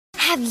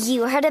Have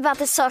you heard about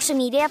the social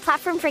media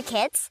platform for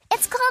kids?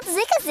 It's called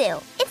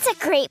Zigazoo. It's a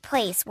great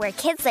place where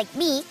kids like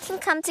me can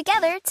come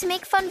together to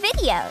make fun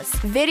videos.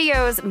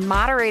 Videos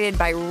moderated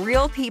by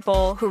real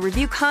people who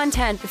review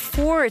content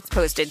before it's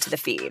posted to the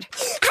feed.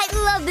 I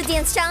love the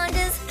dance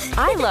challenges.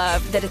 I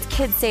love that it's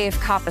kid-safe,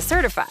 COPPA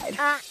certified.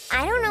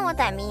 I don't know what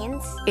that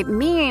means. It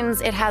means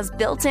it has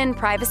built-in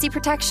privacy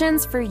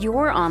protections for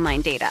your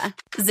online data.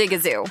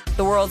 Zigazoo,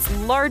 the world's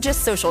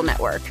largest social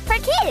network. For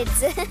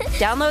kids.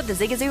 Download the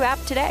Zigazoo app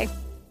today.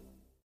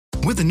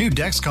 With the new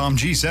Dexcom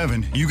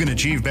G7, you can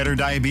achieve better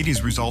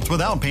diabetes results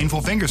without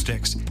painful finger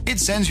sticks. It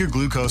sends your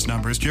glucose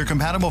numbers to your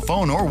compatible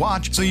phone or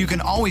watch so you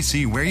can always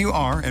see where you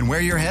are and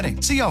where you're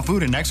heading. See how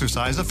food and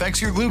exercise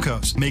affects your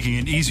glucose, making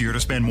it easier to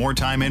spend more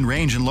time in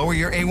range and lower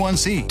your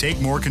A1C.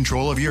 Take more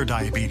control of your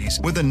diabetes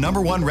with the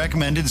 #1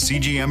 recommended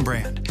CGM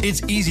brand.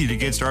 It's easy to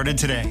get started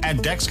today at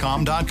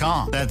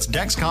Dexcom.com. That's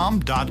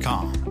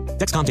Dexcom.com.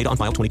 Dexcom data on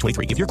file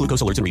 2023. If your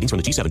glucose alerts and readings from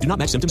the G7 do not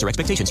match symptoms or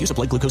expectations, use a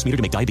blood glucose meter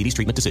to make diabetes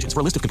treatment decisions.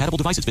 For a list of compatible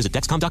devices, visit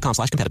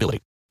Dexcom.com/compatibility.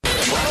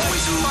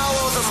 Always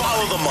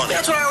follow the money.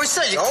 That's what I always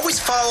say. You always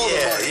follow the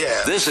money.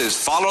 Yeah. This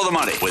is Follow the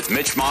Money with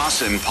Mitch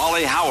Moss and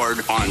Paulie Howard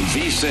on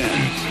VSiN.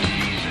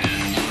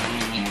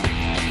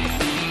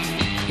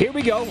 Here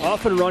we go,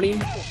 off and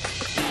running.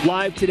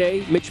 Live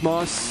today, Mitch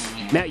Moss,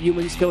 Matt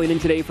Youmans filling in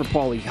today for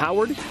Paulie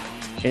Howard.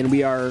 And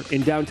we are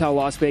in downtown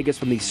Las Vegas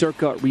from the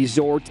Circa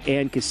Resort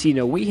and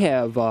Casino. We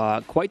have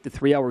quite the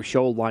 3-hour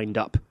show lined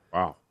up.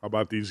 Wow. How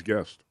about these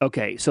guests?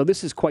 Okay, so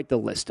this is quite the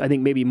list. I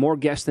think maybe more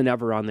guests than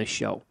ever on this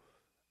show.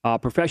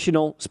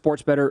 Professional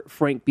sports bettor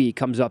Frank B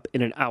comes up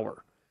in an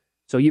hour.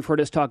 So you've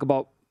heard us talk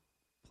about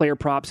player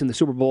props in the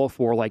Super Bowl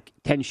for like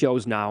 10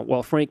 shows now.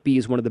 Well, Frank B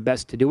is one of the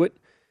best to do it.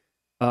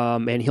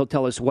 And he'll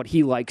tell us what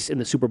he likes in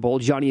the Super Bowl.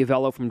 Johnny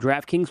Avello from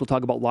DraftKings will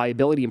talk about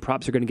liability and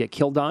props are going to get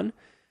killed on.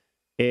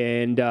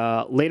 And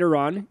later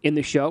on in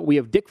the show, we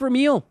have Dick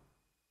Vermeil,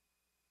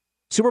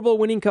 Super Bowl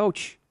winning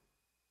coach.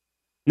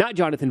 Not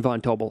Jonathan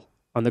Von Tobel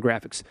on the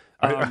graphics.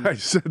 I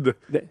said,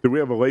 do we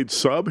have a late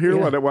sub here?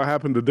 Yeah. What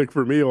happened to Dick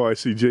Vermeil? I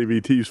see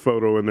JVT's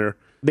photo in there.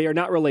 They are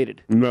not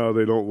related. No,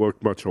 they don't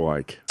look much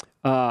alike.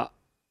 I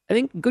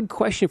think good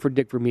question for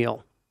Dick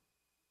Vermeil.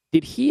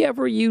 Did he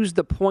ever use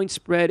the point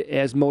spread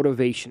as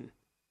motivation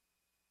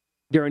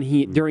during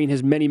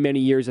his many, many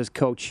years as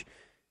coach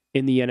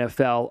in the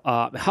NFL?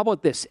 How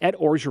about this? Ed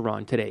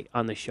Orgeron today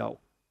on the show.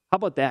 How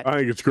about that? I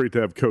think it's great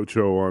to have Coach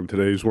O on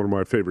today. He's one of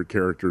my favorite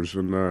characters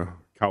in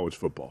college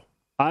football.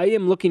 I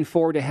am looking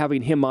forward to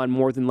having him on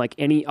more than like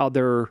any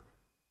other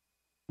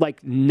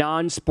like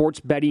non-sports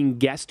betting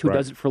guest who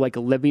does it for like a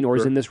living or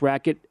is in this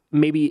racket,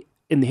 maybe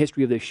in the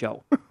history of this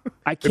show.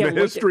 I can't in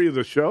the history of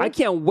the show? I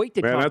can't wait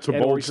to talk that's a to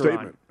Ed bold Orgeron.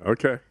 statement.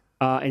 Okay.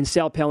 And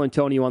Sal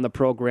Palantonio on the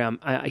program.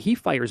 He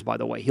fires, by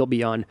the way. He'll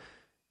be on,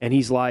 and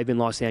he's live in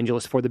Los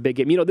Angeles for the big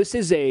game. You know, it's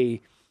a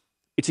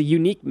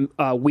unique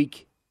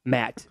week,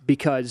 Matt,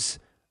 because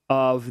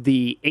of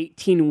the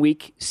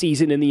 18-week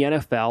season in the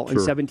NFL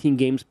and 17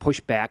 games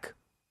pushed back.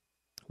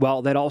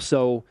 Well, that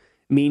also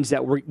means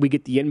that we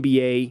get the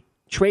NBA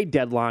trade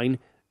deadline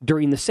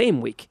during the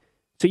same week.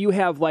 So you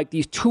have like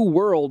these two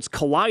worlds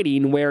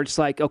colliding where it's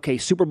like, okay,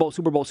 Super Bowl,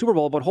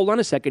 but hold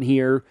on a second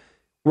here.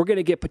 We're going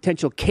to get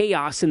potential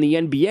chaos in the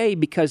NBA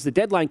because the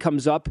deadline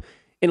comes up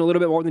in a little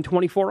bit more than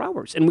 24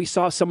 hours. And we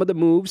saw some of the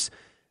moves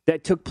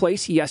that took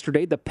place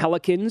yesterday. The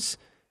Pelicans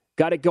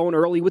got it going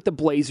early with the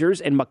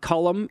Blazers, and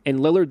McCollum and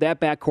Lillard,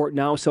 that backcourt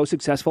now so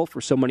successful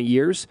for so many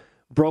years,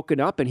 broken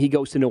up, and he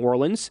goes to New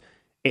Orleans.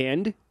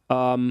 And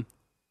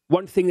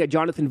one thing that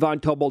Jonathan Von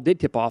Tobel did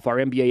tip off, our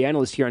NBA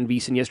analyst here on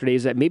VSiN yesterday,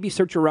 is that maybe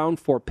search around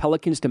for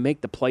Pelicans to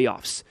make the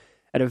playoffs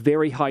at a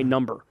very high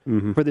number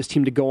for this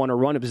team to go on a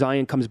run. If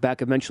Zion comes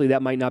back eventually,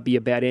 that might not be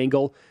a bad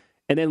angle.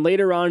 And then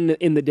later on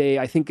in the day,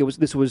 I think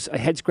this was a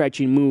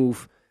head-scratching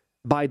move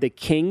by the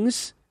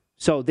Kings.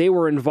 So they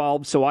were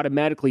involved, so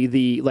automatically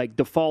the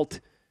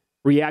default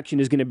reaction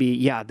is going to be,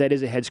 yeah, that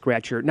is a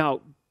head-scratcher. Now,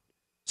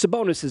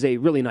 Sabonis is a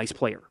really nice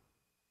player.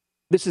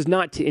 This is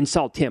not to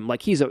insult him.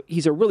 Like, he's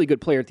a really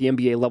good player at the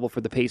NBA level for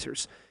the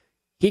Pacers.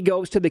 He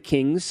goes to the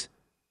Kings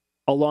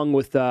along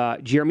with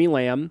Jeremy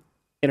Lamb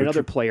and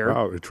another player.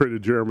 Wow, they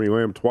traded Jeremy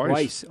Lamb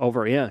twice.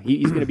 Over, yeah.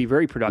 He's going to be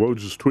very productive.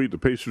 Woj's tweet, the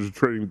Pacers are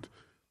trading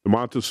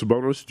Domantas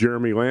Sabonis,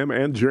 Jeremy Lamb,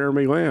 and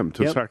Jeremy Lamb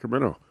to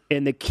Sacramento.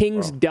 And the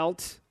Kings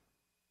dealt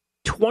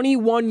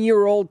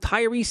 21-year-old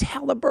Tyrese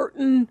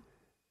Halliburton.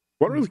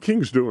 What are the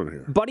Kings doing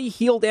here? Buddy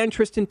Hield and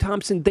Tristan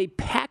Thompson. They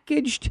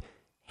packaged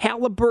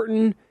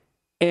Halliburton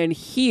and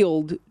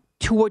Hield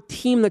to a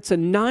team that's a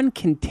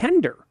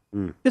non-contender.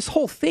 This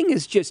whole thing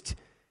is just,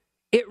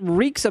 it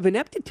reeks of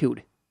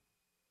ineptitude.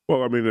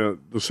 Well, I mean,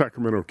 the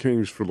Sacramento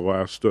Kings for the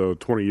last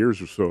 20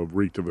 years or so have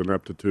reeked of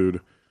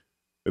ineptitude.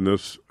 And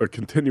this a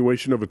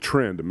continuation of a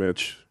trend,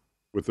 Mitch,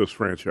 with this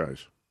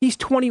franchise. He's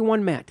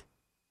 21, Matt.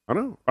 I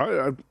know.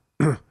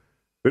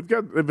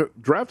 They've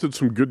drafted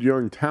some good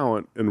young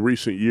talent in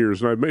recent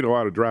years, and I've made a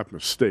lot of draft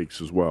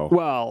mistakes as well.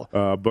 Well,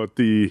 but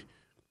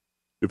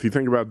if you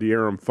think about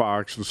De'Aaron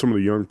Fox and some of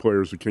the young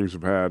players the Kings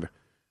have had,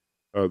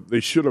 They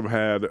should have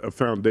had a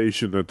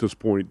foundation at this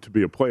point to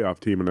be a playoff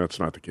team, and that's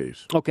not the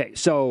case. Okay,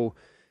 so,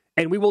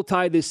 and we will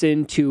tie this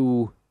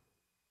into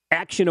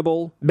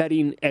actionable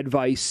betting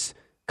advice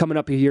coming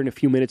up here in a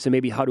few minutes and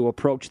maybe how to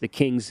approach the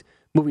Kings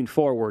moving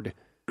forward.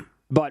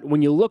 But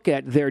when you look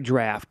at their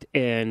draft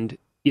and,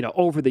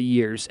 over the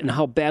years and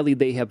how badly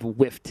they have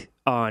whiffed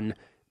on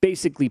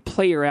basically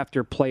player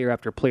after player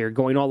after player,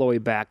 going all the way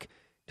back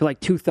to like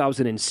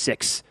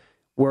 2006,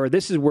 where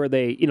this is where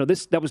they,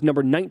 that was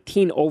number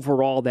 19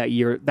 overall that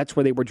year. That's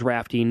where they were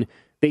drafting.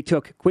 They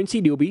took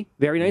Quincy Douby,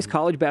 very nice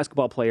college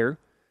basketball player,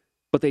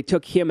 but they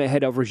took him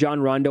ahead of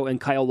Rajon Rondo and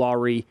Kyle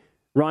Lowry.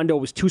 Rondo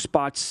was 2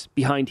 spots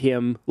behind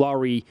him.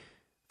 Lowry,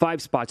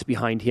 5 spots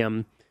behind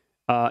him.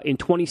 In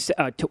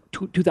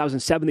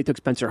 2007, they took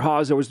Spencer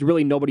Hawes. There was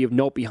really nobody of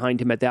note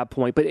behind him at that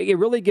point. But it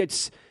really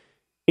gets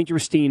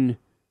interesting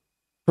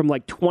from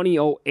like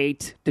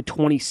 2008 to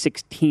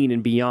 2016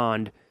 and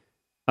beyond.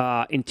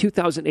 In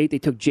 2008, they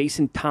took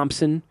Jason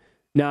Thompson.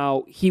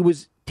 Now, he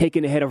was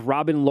taken ahead of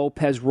Robin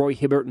Lopez, Roy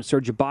Hibbert, and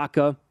Serge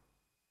Ibaka.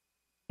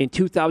 In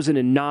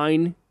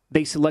 2009,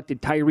 they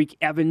selected Tyreke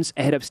Evans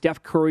ahead of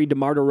Steph Curry,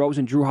 DeMar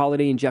DeRozan, Drew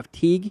Holiday, and Jeff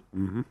Teague.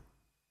 Mm-hmm.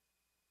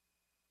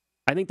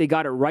 I think they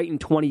got it right in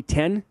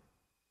 2010.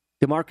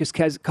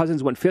 DeMarcus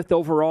Cousins went 5th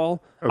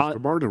overall. Is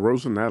DeMar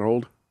DeRozan that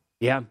old?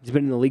 Yeah, he's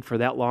been in the league for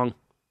that long. Is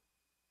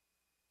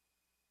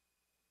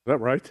that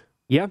right?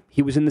 Yeah,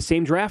 he was in the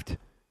same draft.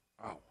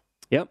 Wow.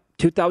 Yep,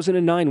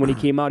 2009 when he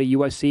came out of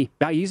USC.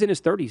 He's in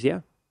his 30s,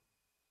 yeah.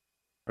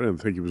 I didn't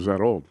think he was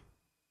that old.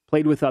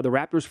 Played with the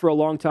Raptors for a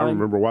long time. I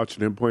remember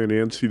watching him play in the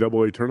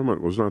NCAA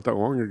tournament. It was not that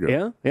long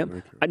ago. Yeah.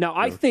 Now,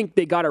 I think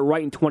they got it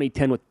right in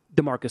 2010 with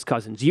DeMarcus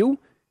Cousins.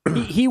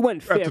 He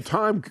went 5th. At the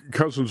time,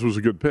 Cousins was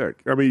a good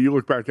pick. I mean, you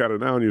look back at it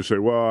now and you say,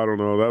 well, I don't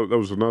know, that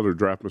was another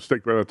draft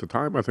mistake. But at the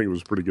time, I think it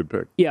was a pretty good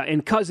pick. Yeah,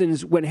 and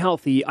Cousins, when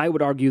healthy, I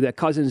would argue that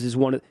Cousins is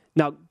one of...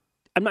 Now,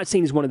 I'm not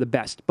saying he's one of the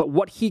best, but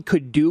what he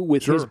could do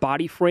with his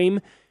body frame,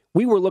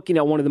 we were looking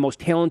at one of the most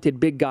talented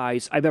big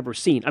guys I've ever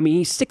seen. I mean,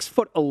 he's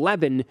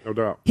 6'11". No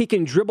doubt. He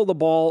can dribble the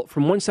ball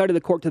from one side of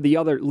the court to the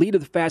other, lead to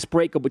the fast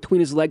break between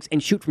his legs,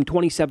 and shoot from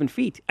 27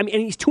 feet. I mean,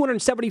 and he's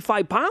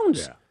 275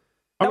 pounds. Yeah.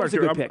 That was a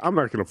good pick. I'm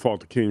not going to fault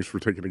the Kings for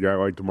taking a guy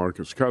like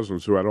DeMarcus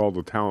Cousins, who had all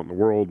the talent in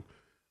the world.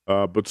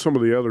 But some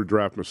of the other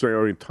draft mistakes,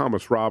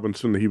 Thomas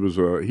Robinson,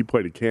 he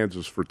played at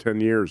Kansas for 10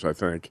 years, I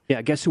think.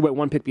 Yeah, guess who went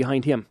 1 pick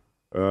behind him?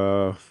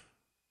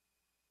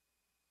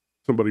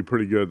 Somebody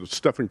pretty good.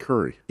 Stephen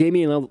Curry.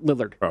 Damian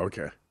Lillard. Oh,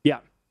 okay. Yeah.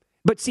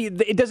 But see,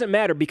 it doesn't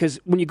matter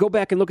because when you go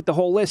back and look at the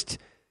whole list,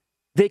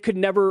 they could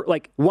never,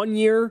 1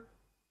 year,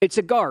 it's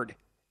a guard.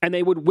 And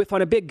they would whiff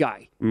on a big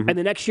guy. Mm-hmm. And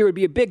the next year would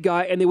be a big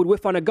guy, and they would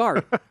whiff on a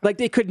guard.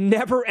 They could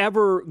never,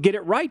 ever get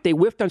it right. They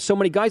whiffed on so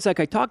many guys like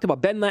I talked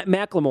about. Ben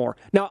McLemore.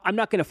 Now, I'm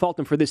not going to fault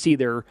him for this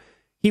either.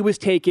 He was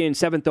taken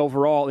 7th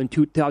overall in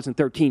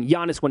 2013.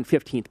 Giannis went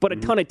 15th. But a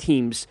ton of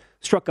teams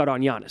struck out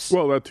on Giannis.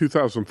 Well, that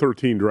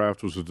 2013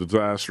 draft was a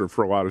disaster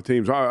for a lot of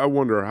teams. I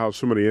wonder how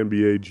so many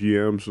NBA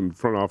GMs and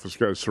front office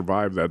guys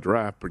survived that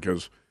draft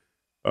because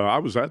I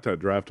was at that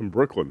draft in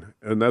Brooklyn,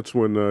 and that's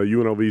when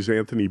UNLV's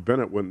Anthony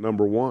Bennett went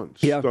number 1.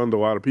 Stunned a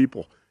lot of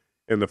people.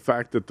 And the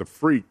fact that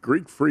the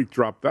Greek Freak,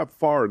 dropped that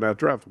far in that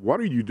draft, what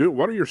are you doing?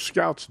 What are your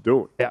scouts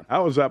doing? Yeah.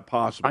 How is that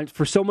possible?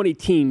 For so many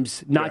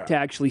teams not to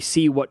actually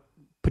see what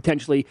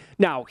potentially...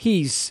 Now,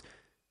 he's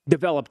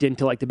developed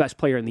into the best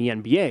player in the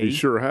NBA. He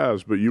sure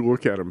has, but you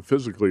look at him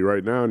physically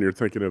right now, and you're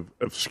thinking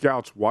if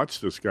scouts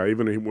watch this guy,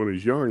 even when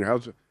he's young,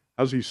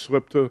 how's he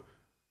slipped to...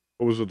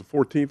 What was it, the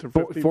 14th or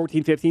 15th?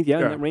 14th, 15th, yeah,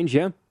 in that range,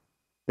 yeah.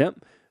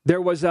 Yep.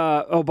 There was,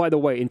 by the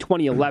way, in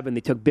 2011,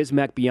 they took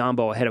Bismack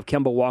Biyombo ahead of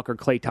Kemba Walker,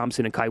 Klay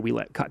Thompson, and Kawhi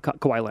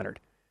Leonard.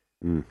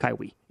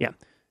 Kawhi, yeah.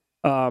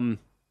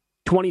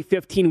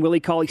 2015, Willie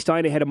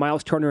Cauley-Stein ahead of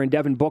Miles Turner and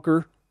Devin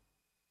Booker.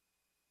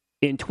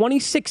 In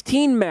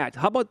 2016, Matt,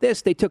 how about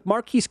this? They took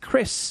Marquise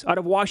Chris out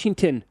of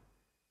Washington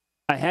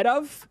ahead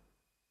of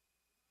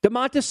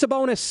Domantas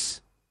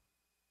Sabonis,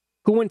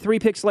 who went 3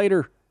 picks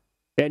later.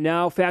 And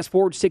now, fast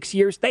forward 6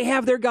 years, they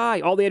have their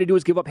guy. All they had to do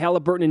was give up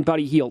Halliburton and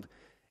Buddy Hield.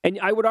 And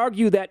I would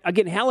argue that,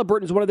 again,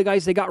 Halliburton is one of the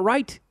guys they got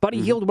right.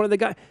 Buddy Hield, one of the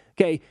guys.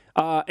 Okay,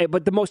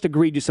 but the most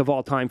egregious of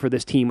all time for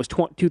this team was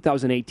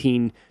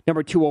 2018,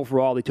 number 2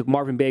 overall. They took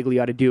Marvin Bagley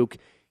out of Duke.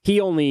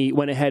 He only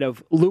went ahead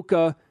of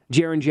Luka,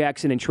 Jaren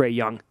Jackson, and Trae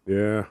Young.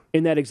 Yeah.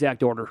 In that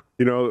exact order.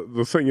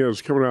 The thing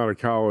is, coming out of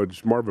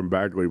college, Marvin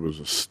Bagley was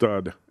a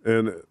stud.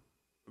 And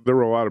there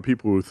were a lot of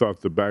people who thought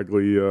that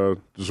Bagley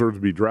deserved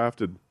to be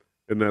drafted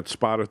in that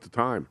spot at the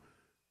time.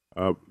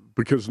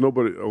 Because a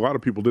lot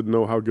of people didn't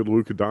know how good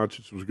Luka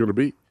Doncic was going to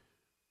be.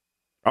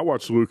 I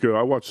watched Luka.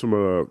 I watched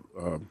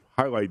some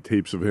highlight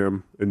tapes of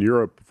him in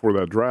Europe before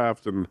that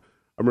draft, and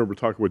I remember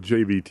talking with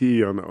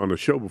JVT on a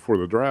show before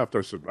the draft.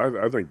 I said,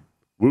 I think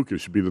Luka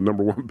should be the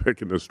number 1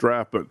 pick in this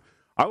draft, but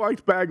I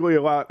liked Bagley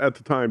a lot at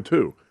the time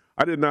too.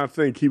 I did not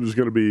think he was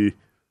going to be,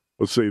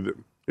 let's say, that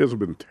he hasn't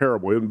been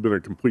terrible. He hasn't been a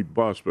complete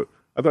bust, but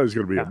I thought he was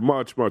going to be a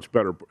much, much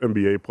better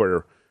NBA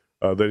player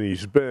than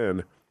he's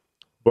been.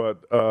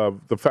 But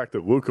the fact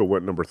that Luka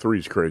went number 3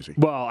 is crazy.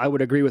 Well, I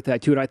would agree with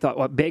that, too. And I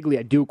thought Bagley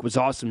at Duke was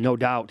awesome, no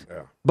doubt.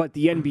 Yeah. But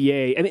the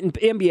NBA, I mean, the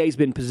NBA's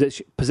been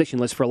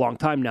positionless for a long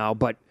time now,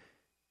 but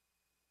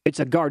it's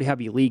a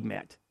guard-heavy league,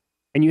 Matt.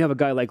 And you have a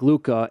guy like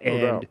Luka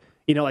and,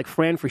 like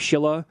Fran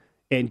Fraschilla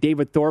and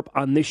David Thorpe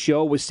on this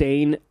show was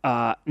saying,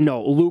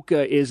 no,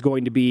 Luka is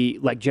going to be,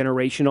 like,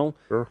 generational.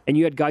 Sure. And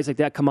you had guys like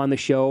that come on the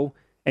show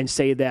and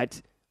say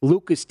that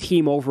Luka's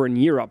team over in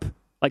Europe,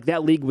 like,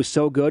 that league was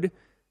so good.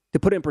 To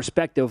put it in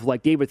perspective,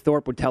 like David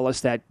Thorpe would tell us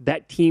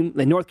that team,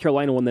 North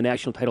Carolina won the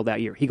national title that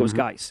year. He goes,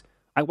 guys,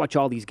 I watch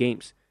all these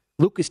games.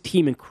 Luka's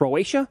team in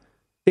Croatia,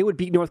 they would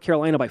beat North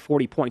Carolina by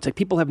 40 points. Like,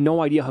 people have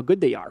no idea how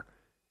good they are.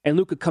 And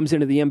Luka comes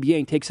into the NBA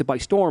and takes it by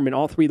storm, and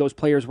all 3 of those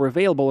players were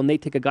available, and they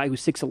take a guy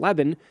who's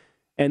 6'11",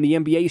 and the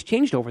NBA has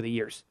changed over the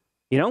years.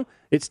 You know?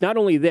 It's not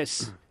only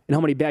this and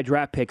how many bad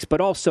draft picks,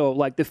 but also,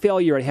 like, the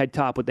failure at head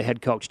top with the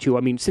head coach, too.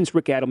 I mean, since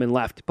Rick Adelman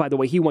left, by the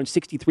way, he won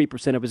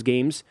 63% of his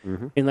games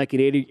in, like, an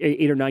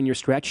 8 or 9 year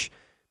stretch.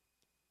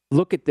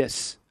 Look at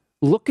this.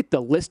 Look at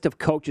the list of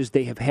coaches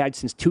they have had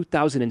since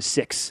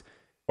 2006.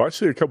 Well, I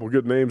see a couple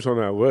good names on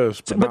that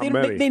list, but not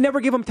many. They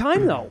never give them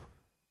time, though.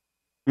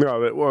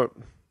 No,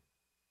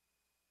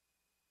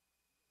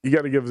 you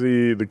got to give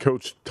the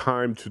coach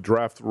time to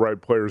draft the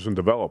right players and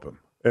develop them.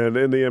 And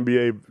in the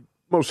NBA,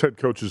 most head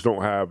coaches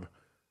don't have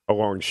a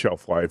long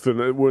shelf life.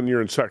 And when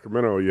you're in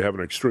Sacramento, you have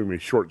an extremely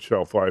short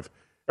shelf life.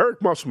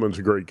 Eric Musselman's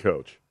a great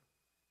coach.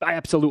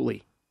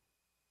 Absolutely.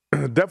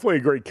 Definitely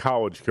a great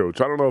college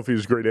coach. I don't know if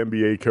he's a great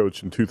NBA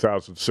coach in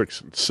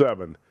 2006 and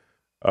 2007,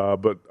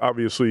 but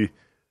obviously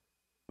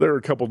there are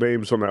a couple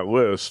names on that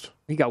list.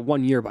 He got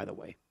 1 year, by the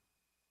way.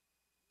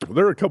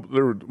 There are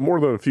more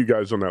than a few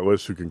guys on that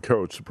list who can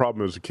coach. The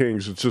problem is the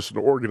Kings, it's just an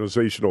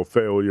organizational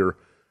failure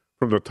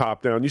from the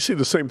top down. You see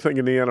the same thing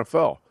in the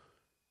NFL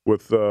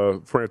with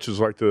franchises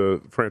like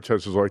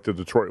the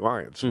Detroit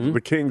Lions.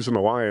 The Kings and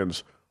the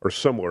Lions are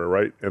similar,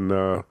 right, in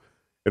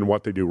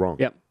what they do wrong.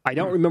 Yeah, I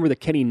don't remember the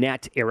Kenny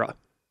Natt era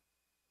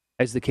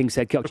as the Kings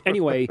head coach.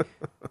 Anyway,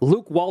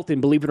 Luke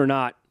Walton, believe it or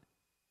not,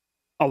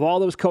 of all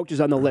those coaches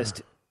on the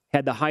list,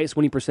 had the highest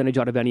winning percentage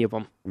out of any of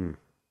them.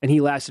 And he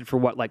lasted for,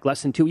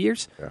 less than 2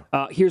 years?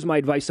 Yeah. Here's my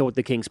advice, though, with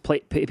the Kings.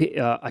 Pay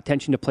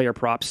attention to player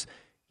props.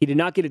 He did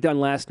not get it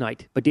done last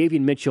night, but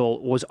Davion Mitchell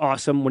was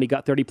awesome when he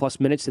got 30-plus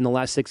minutes in the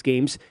last 6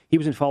 games. He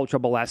was in foul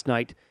trouble last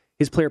night.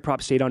 His player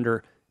prop stayed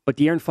under, but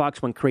De'Aaron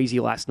Fox went crazy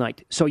last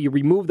night. So you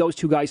remove those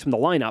 2 guys from the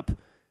lineup,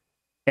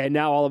 and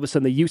now all of a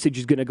sudden the usage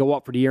is going to go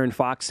up for De'Aaron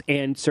Fox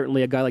and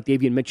certainly a guy like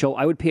Davion Mitchell.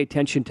 I would pay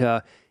attention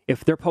to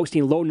if they're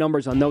posting low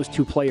numbers on those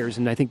 2 players,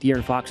 and I think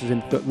De'Aaron Fox was in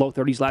low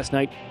 30s last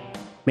night.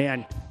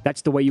 Man,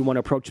 that's the way you want to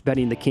approach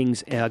betting the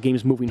Kings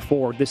games moving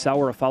forward. This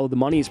hour of Follow the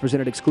Money is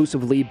presented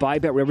exclusively by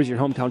BetRivers, your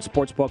hometown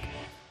sportsbook.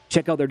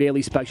 Check out their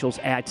daily specials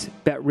at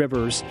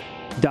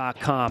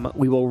BetRivers.com.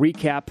 We will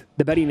recap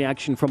the betting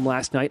action from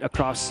last night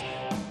across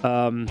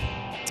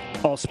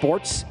all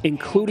sports,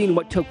 including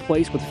what took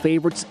place with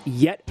favorites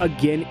yet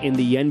again in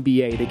the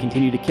NBA. They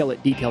continue to kill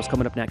it. Details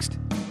coming up next.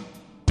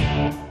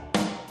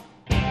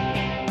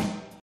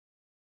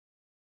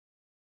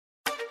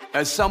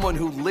 As someone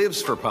who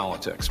lives for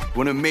politics,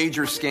 when a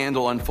major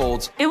scandal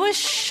unfolds, it was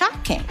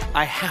shocking.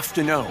 I have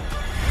to know,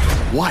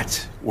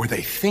 what were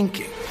they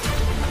thinking?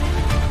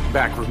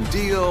 Backroom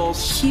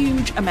deals,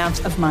 huge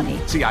amounts of money,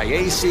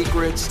 CIA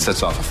secrets,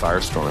 sets off a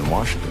firestorm in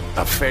Washington,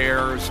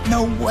 affairs.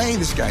 No way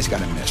this guy's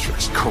got a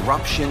mistress.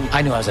 Corruption.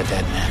 I knew I was a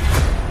dead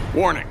man.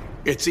 Warning,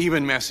 it's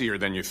even messier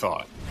than you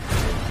thought.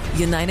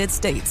 United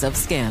States of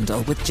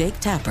Scandal with Jake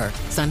Tapper,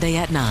 Sunday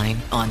at 9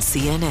 on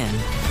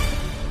CNN.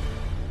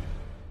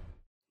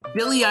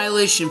 Billie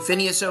Eilish and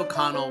Phineas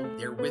O'Connell,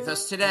 they're with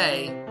us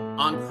today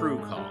on Crew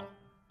Call.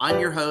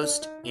 I'm your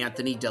host,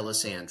 Anthony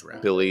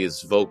D'Alessandro.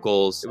 Billie's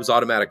vocals, it was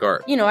automatic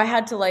art. You know, I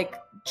had to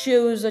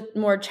choose a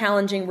more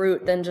challenging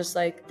route than just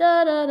da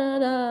da da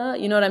da.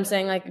 You know what I'm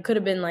saying? It could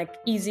have been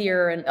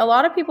easier. And a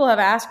lot of people have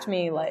asked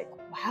me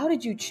how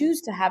did you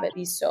choose to have it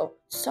be so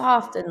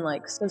soft and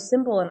so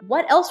simple? And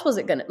what else was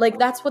it gonna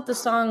that's what the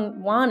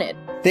song wanted.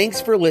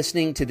 Thanks for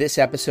listening to this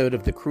episode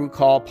of the Crew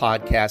Call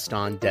podcast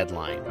on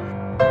Deadline.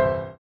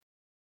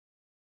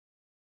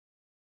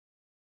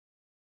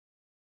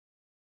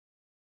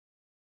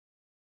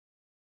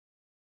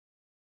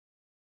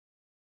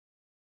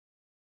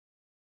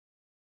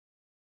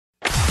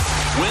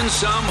 Win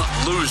Some,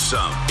 Lose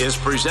Some is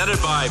presented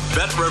by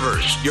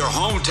BetRivers, your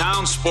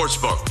hometown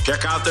sportsbook.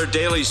 Check out their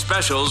daily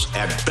specials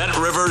at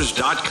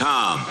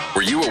BetRivers.com.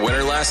 Were you a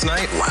winner last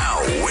night?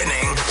 Wow,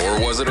 winning. Or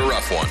was it a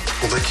rough one?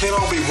 Well, they can't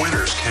all be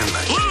winners, can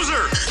they?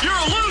 Loser! You're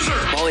a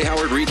loser! Molly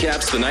Howard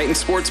recaps the night in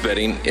sports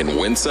betting in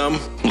Win Some,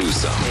 Lose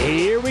Some.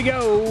 Here we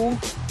go.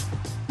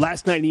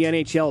 Last night in the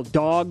NHL,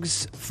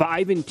 Dogs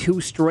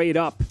 5-2 straight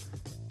up.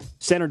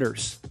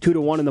 Senators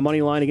 2-1 in the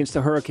money line against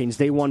the Hurricanes.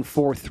 They won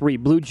 4-3.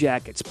 Blue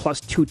Jackets plus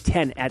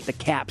 210 at the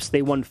Caps.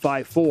 They won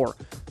 5-4.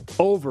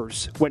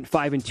 Overs went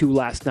 5-2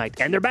 last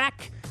night, and they're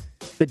back.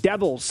 The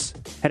Devils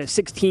had a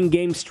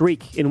 16-game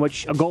streak in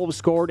which a goal was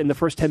scored in the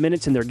first 10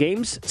 minutes in their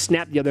games.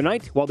 Snapped the other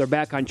night. Well, they're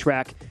back on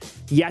track.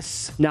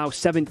 Yes, now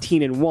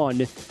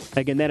 17-1.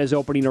 Again, that is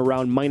opening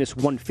around minus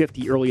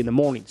 150 early in the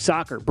morning.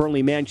 Soccer,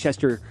 Burnley,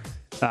 Manchester,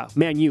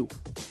 Man U,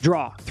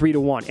 draw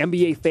 3-1.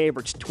 NBA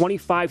favorites,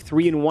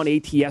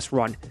 25-3-1 ATS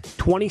run.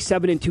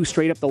 27-2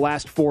 straight up the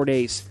last 4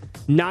 days.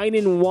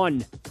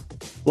 9-1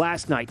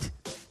 last night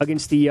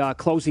against the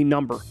closing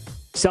number.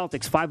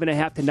 Celtics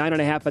 5.5 to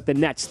 9.5 at the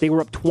Nets. They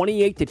were up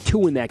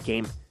 28-2 in that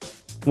game.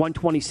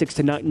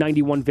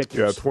 126-91 victors.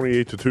 Yeah,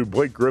 28-2.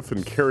 Blake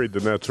Griffin carried the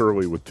Nets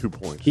early with 2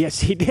 points.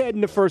 Yes, he did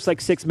in the first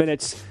 6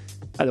 minutes.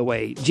 By the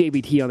way,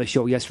 JBT on the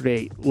show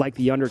yesterday liked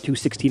the under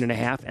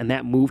 216.5, and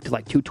that moved to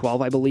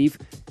 212, I believe.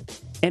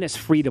 Ennis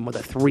Freedom with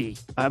a 3.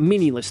 A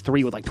meaningless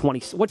 3 with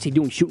 20. What's he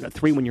doing shooting a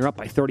 3 when you're up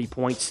by 30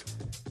 points?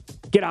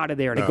 Get out of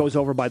there, and it goes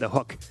over by the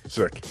hook.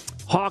 Sick.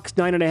 Hawks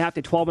 9.5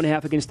 to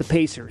 12.5 against the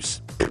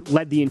Pacers.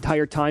 Led the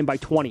entire time by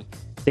 20.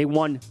 They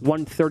won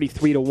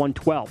 133 to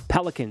 112.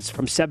 Pelicans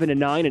from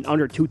 7-9 and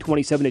under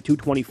 227 to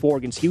 224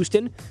 against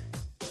Houston.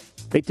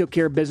 They took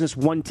care of business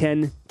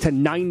 110 to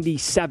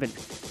 97.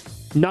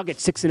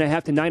 Nuggets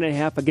 6.5 to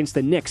 9.5 against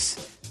the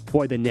Knicks.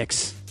 Boy, the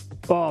Knicks.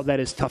 Oh, that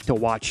is tough to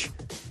watch.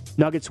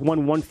 Nuggets won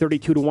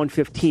 132 to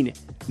 115.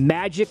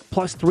 Magic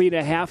plus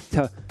 3.5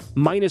 to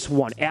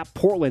 -1 at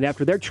Portland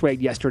after their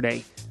trade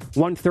yesterday.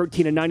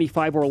 113 to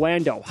 95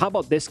 Orlando. How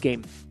about this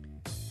game?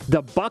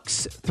 The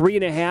Bucks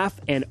 3.5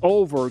 and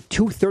over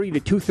 230 to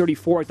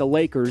 234 at the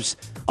Lakers.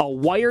 A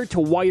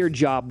wire-to-wire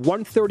job,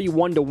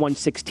 131 to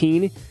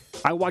 116.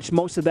 I watched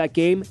most of that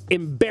game.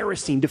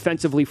 Embarrassing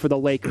defensively for the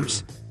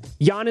Lakers.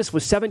 Giannis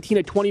was 17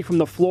 to 20 from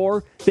the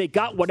floor. They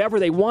got whatever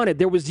they wanted.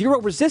 There was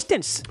zero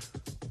resistance.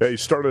 Yeah, he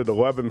started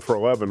 11 for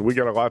 11. We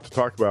got a lot to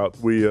talk about.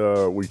 We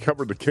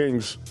covered the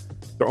Kings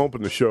to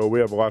open the show. We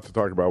have a lot to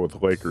talk about with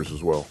the Lakers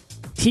as well.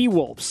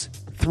 T-Wolves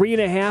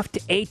 3.5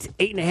 to 8,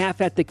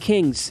 8.5 at the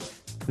Kings.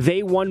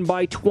 They won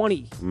by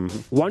 20,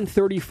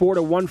 134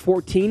 to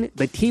 114.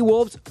 The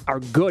T-Wolves are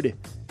good.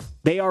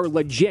 They are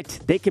legit.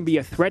 They can be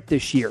a threat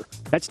this year.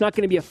 That's not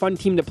going to be a fun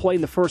team to play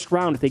in the first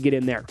round if they get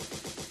in there.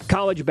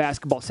 College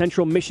basketball,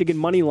 Central Michigan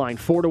money line,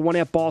 4-1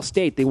 at Ball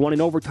State. They won in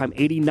overtime,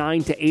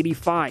 89 to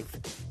 85.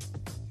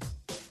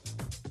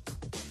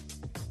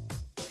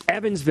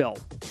 Evansville,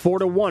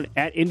 4-1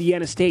 at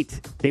Indiana State.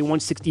 They won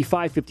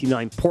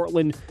 65-59.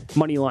 Portland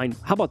money line.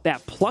 How about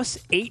that? Plus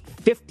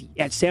 850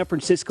 at San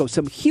Francisco.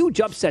 Some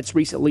huge upsets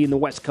recently in the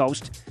West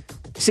Coast.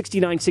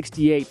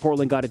 69-68.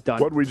 Portland got it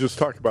done. What did we just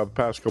talk about the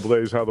past couple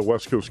days? How the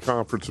West Coast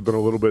Conference has been a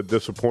little bit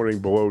disappointing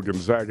below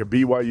Gonzaga.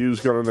 BYU's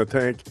got in the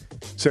tank.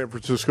 San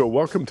Francisco,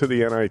 welcome to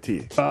the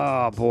NIT.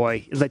 Oh,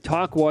 boy. The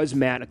talk was,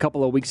 Matt, a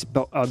couple of weeks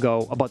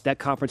ago about that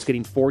conference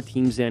getting 4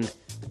 teams in.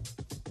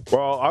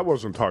 Well, I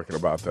wasn't talking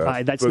about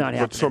that. That's not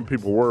happening. But some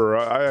people were.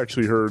 I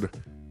actually heard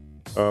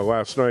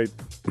last night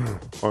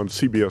on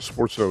CBS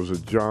Sports, was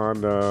it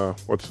John,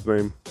 what's his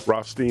name,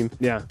 Rothstein?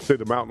 Yeah. Say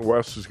the Mountain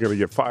West is going to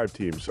get 5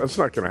 teams. That's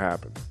not going to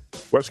happen.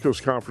 West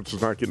Coast Conference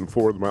is not getting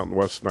 4. The Mountain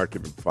West is not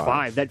getting 5.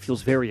 5. That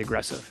feels very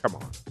aggressive. Come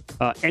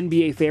on.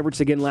 NBA favorites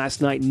again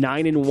last night,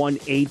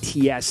 9-1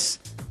 ATS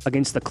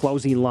against the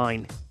closing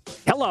line.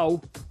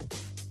 Hello.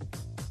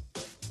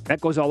 That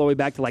goes all the way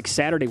back to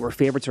Saturday where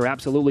favorites are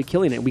absolutely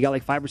killing it. We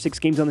got 5 or 6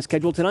 games on the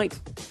schedule tonight.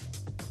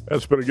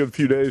 It's been a good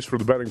few days for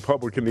the betting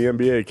public in the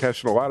NBA,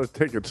 cashing a lot of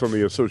tickets on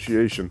the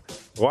association.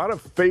 A lot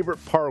of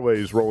favorite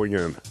parlays rolling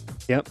in.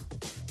 Yep.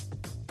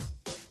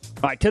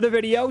 All right, to the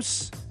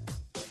videos.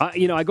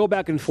 I go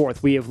back and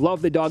forth. We have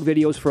loved the dog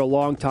videos for a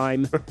long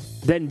time.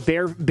 Then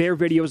bear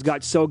videos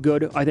got so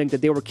good, I think,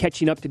 that they were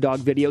catching up to dog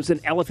videos. And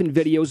elephant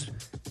videos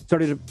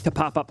started to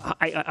pop up.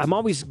 I'm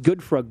always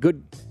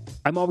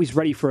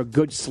ready for a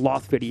good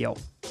sloth video.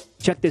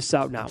 Check this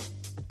out now.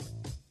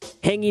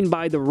 Hanging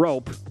by the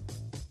rope,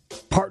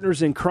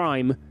 partners in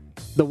crime.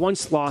 The one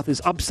sloth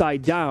is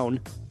upside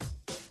down,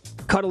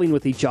 cuddling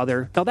with each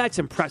other. Now that's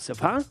impressive,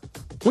 huh?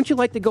 Wouldn't you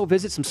like to go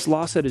visit some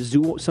sloths at a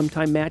zoo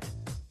sometime, Matt?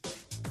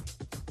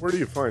 Where do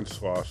you find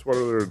sloths? What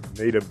are their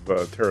native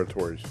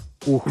territories?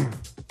 Ooh.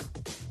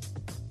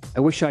 I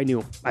wish I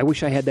knew. I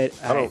wish I had that.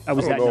 I don't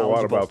know a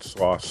lot about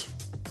sloths.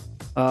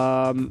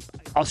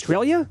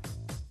 Australia?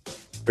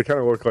 They kind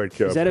of look like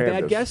Is that pandas. A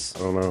bad guess? I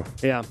don't know.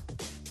 Yeah.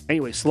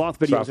 Anyway, sloth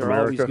videos are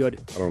always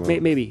good. I don't know.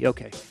 Maybe.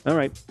 Okay. All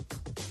right.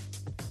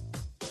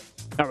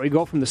 All right, we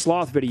go from the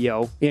sloth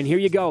video, and here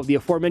you go. The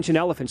aforementioned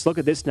elephants. Look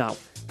at this now.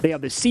 They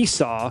have the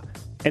seesaw,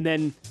 and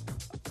then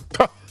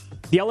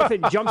the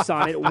elephant jumps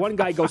on it. One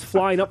guy goes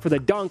flying up for the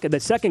dunk, and the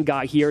second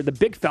guy here, the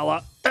big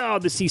fella,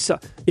 the seesaw.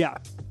 Yeah.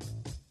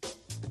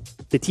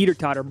 The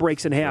teeter-totter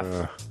breaks in half.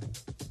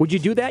 Would you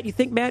do that, you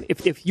think, Matt?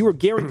 If you were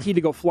guaranteed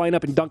to go flying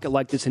up and dunk it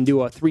like this and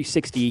do a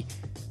 360?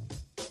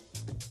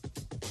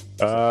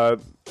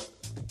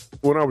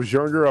 When I was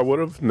younger, I would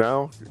have.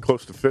 Now,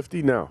 close to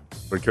 50, no.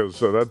 Because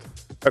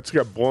that's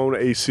got blown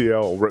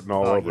ACL written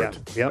all over it.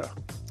 Yep.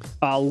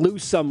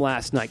 Lose some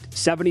last night.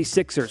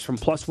 76ers from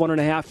plus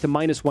 1.5 to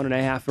minus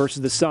 1.5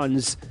 versus the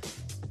Suns.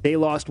 They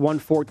lost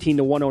 114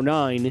 to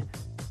 109.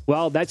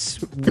 Well, that's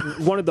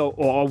one of the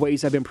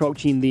ways I've been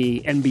approaching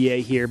the NBA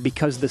here,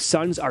 because the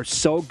Suns are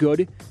so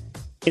good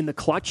in the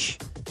clutch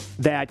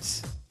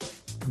that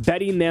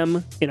betting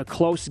them in a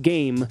close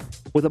game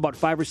with about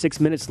 5 or 6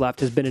 minutes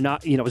left has been a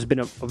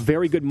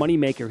very good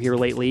moneymaker here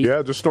lately.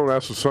 Yeah, just don't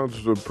ask the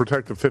Suns to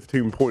protect a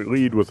 15-point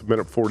lead with a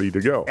minute 40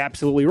 to go.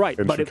 Absolutely right.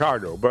 In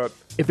Chicago. But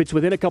if it's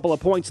within a couple of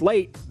points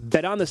late,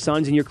 bet on the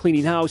Suns and you're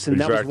cleaning house, and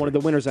exactly. That was one of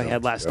the winners I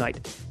had last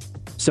night.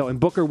 So, and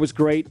Booker was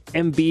great.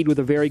 Embiid with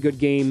a very good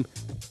game.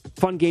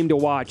 Fun game to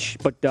watch,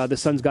 but the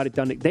Suns got it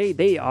done.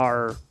 They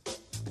are...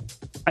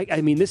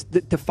 I mean,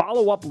 to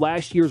follow up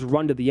last year's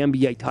run to the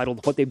NBA title,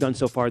 what they've done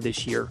so far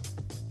this year,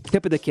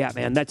 tip of the cap,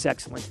 man. That's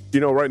excellent.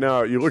 Right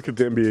now, you look at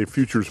the NBA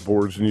futures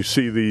boards and you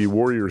see the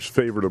Warriors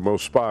favored at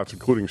most spots,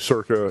 including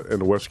Circa and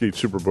the Westgate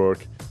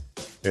Superbook,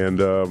 and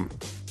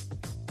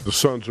the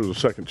Suns are the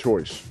second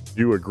choice.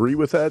 Do you agree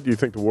with that? Do you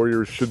think the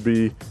Warriors should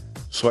be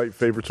slight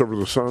favorites over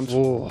the Suns?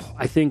 Oh,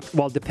 I think,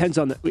 well, it depends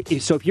on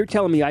so if you're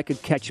telling me I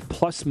could catch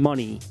plus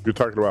money. You're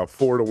talking about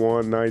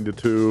 4-1,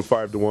 9-2,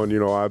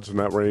 5-1, odds in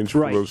that range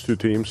for those two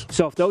teams.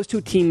 So if those two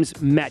teams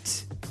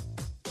met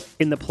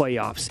in the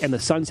playoffs and the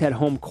Suns had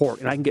home court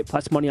and I can get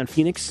plus money on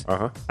Phoenix,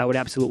 I would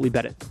absolutely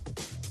bet it.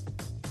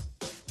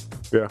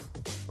 Yeah,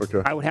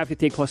 okay. I would have to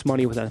take plus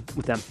money with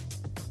them.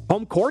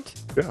 Home court?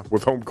 Yeah,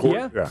 with home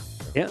court?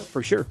 Yeah,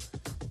 for sure.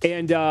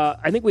 And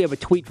I think we have a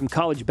tweet from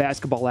college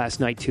basketball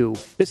last night, too.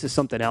 This is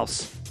something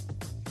else.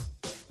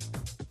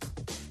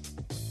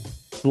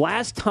 When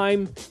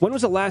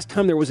was the last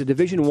time there was a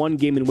Division I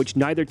game in which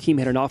neither team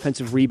had an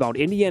offensive rebound?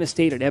 Indiana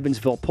State and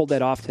Evansville pulled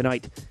that off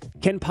tonight.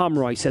 Ken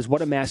Pomeroy says,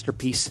 what a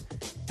masterpiece.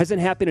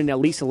 Hasn't happened in at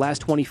least the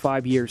last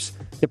 25 years.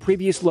 The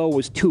previous low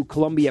was 2,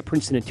 Columbia at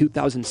Princeton in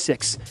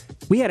 2006.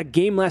 We had a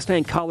game last night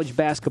in college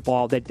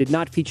basketball that did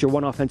not feature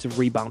one offensive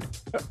rebound.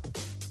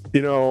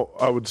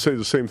 I would say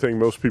the same thing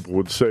most people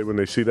would say when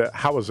they see that.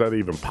 How is that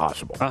even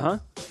possible?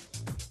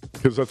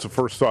 Because that's the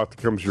first thought that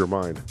comes to your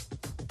mind.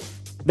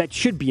 That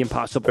should be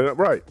impossible.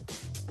 Right.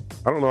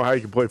 I don't know how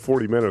you can play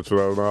 40 minutes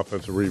without an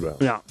offensive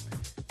rebound. Yeah.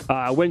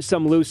 Win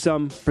some, lose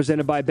some.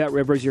 Presented by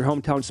BetRivers, your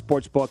hometown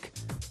sportsbook,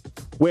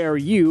 where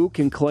you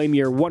can claim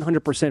your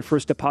 100%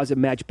 first deposit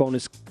match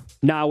bonus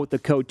now with the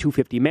code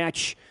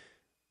 250MATCH.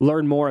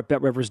 Learn more at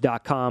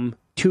BetRivers.com.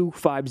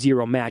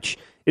 250MATCH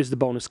is the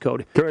bonus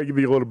code. Can I give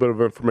you a little bit of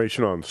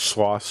information on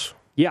sloths?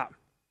 Yeah.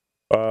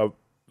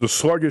 The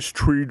sluggish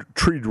tree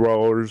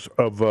dwellers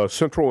of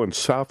Central and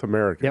South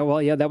America. Yeah,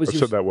 well, yeah, that was... I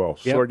said that well.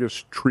 Yep.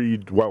 Sluggish tree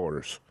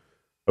dwellers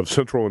of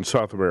Central and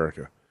South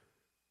America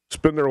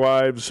spend their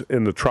lives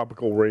in the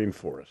tropical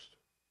rainforest.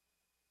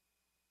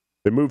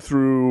 They move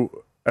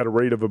through at a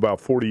rate of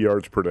about 40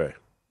 yards per day.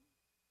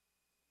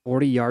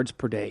 40 yards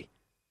per day.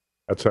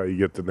 That's how you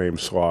get the name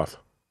sloth.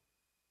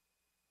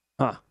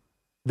 Huh.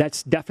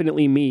 That's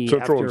definitely me.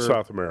 Central and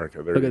South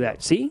America. Look at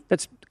that. See?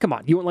 Come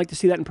on. You wouldn't like to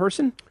see that in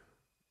person?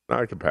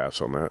 I can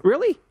pass on that.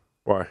 Really?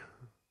 Why?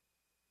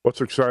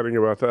 What's exciting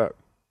about that?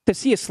 To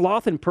see a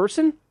sloth in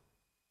person?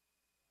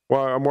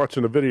 Well, I'm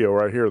watching the video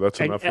right here. That's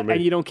enough for me.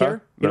 And you don't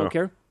care? You don't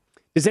care?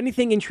 Does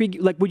anything intrigue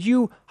you? Like,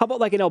 how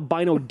about like an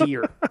albino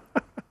deer?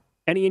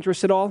 Any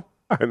interest at all?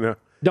 I know.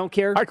 Don't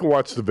care? I can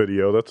watch the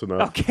video. That's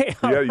enough. Okay,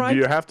 right. Do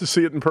you have to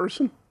see it in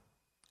person?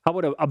 How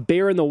about a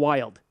bear in the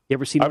wild? You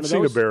ever seen one of those?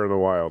 I've seen a bear in the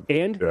wild.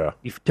 And? Yeah.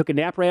 You took a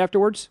nap right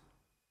afterwards?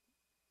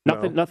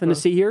 Nothing to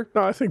see here?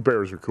 No, I think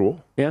bears are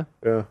cool. Yeah?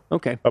 Yeah.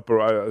 Okay.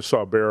 I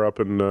saw a bear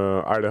up in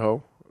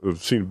Idaho.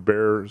 I've seen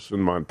bears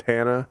in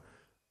Montana,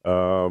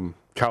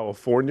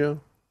 California,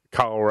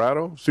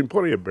 Colorado. I've seen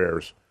plenty of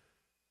bears.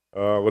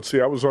 Let's see.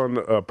 I was on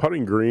a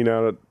putting green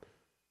out at,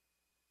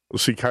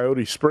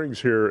 Coyote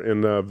Springs here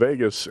in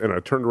Vegas, and I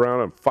turned around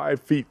and 5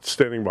 feet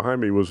standing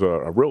behind me was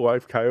a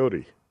real-life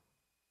coyote.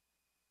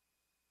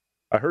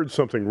 I heard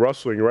something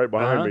rustling right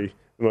behind me,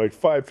 and like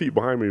 5 feet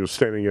behind me was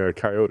standing a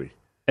coyote.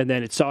 And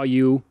then it saw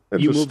you.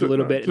 You moved a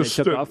little bit, and it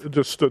took off. It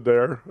just stood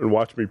there and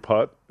watched me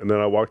putt, and then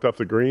I walked off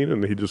the green,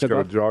 and he just kind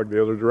of jogged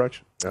the other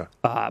direction. Yeah.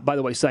 By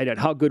the way, side note,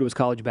 how good was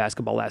college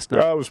basketball last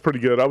night? It was pretty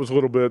good. I was a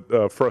little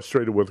bit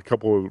frustrated with a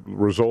couple of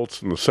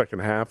results in the second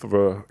half of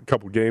a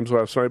couple of games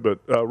last night, but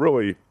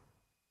really,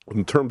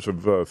 in terms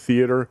of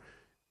theater,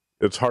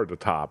 it's hard to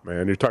top,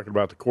 man. You're talking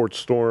about the court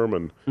storm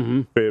and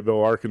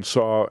Fayetteville,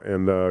 Arkansas,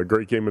 and a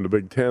great game in the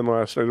Big Ten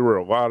last night. There were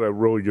a lot of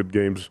really good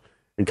games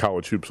in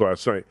college hoops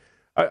last night.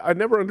 I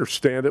never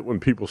understand it when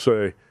people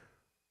say,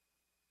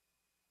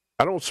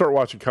 I don't start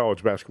watching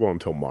college basketball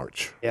until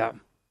March. Yeah.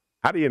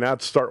 How do you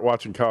not start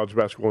watching college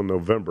basketball in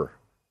November,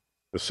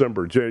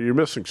 December? You're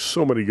missing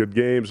so many good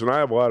games, and I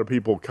have a lot of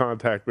people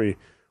contact me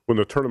when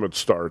the tournament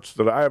starts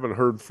that I haven't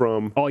heard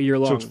from all year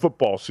long since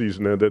football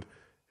season ended.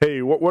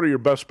 Hey, what are your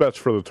best bets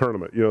for the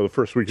tournament? The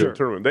first week of the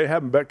tournament. They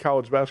haven't bet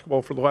college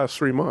basketball for the last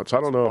 3 months.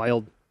 I don't know.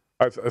 Wild.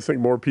 I think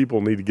more people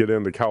need to get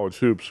into college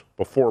hoops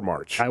before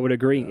March. I would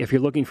agree. If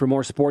you're looking for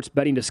more sports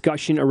betting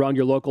discussion around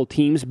your local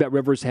teams,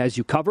 BetRivers has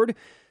you covered.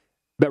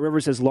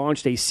 BetRivers has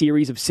launched a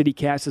series of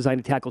CityCasts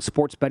designed to tackle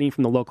sports betting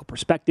from the local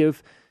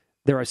perspective.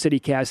 There are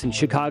CityCasts in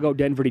Chicago,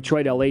 Denver,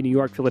 Detroit, LA, New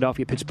York,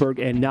 Philadelphia, Pittsburgh,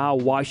 and now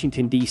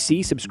Washington,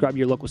 D.C. Subscribe to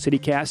your local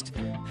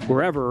CityCast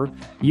wherever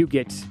you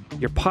get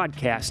your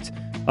podcast.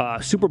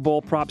 Super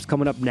Bowl props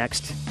coming up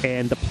next,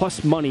 and the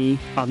plus money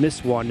on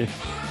this one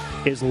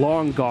is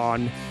long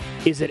gone.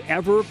 Is it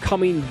ever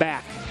coming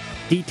back?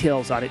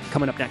 Details on it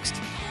coming up next.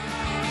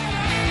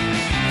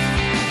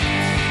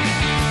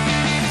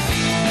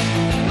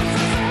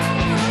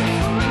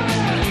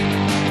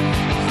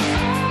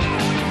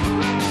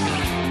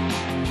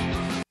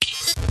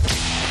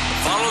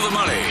 Follow the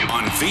money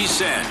on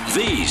VSiN,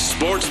 the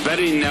Sports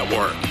Betting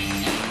Network.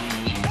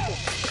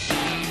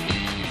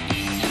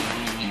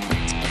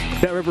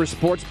 BetRivers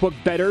Sportsbook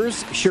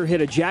bettors sure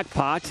hit a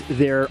jackpot.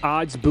 Their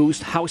odds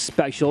boost house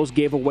specials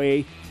gave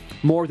away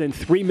more than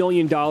 $3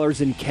 million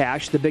in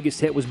cash. The biggest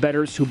hit was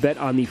bettors who bet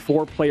on the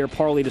 4-player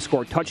parlay to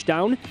score a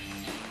touchdown.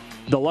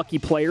 The lucky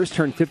players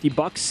turned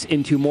 $50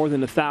 into more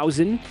than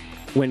 $1,000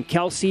 when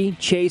Kelsey,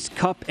 Chase,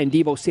 Kupp, and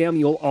Deebo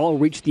Samuel all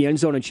reached the end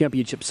zone on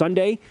Championship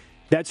Sunday.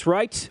 That's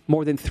right,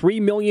 more than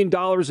 $3 million in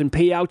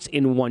payouts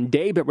in one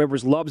day.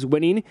 BetRivers loves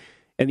winning,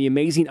 and the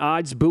amazing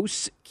odds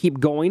boosts keep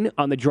going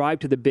on the drive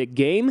to the big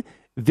game.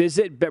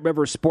 Visit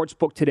BetRivers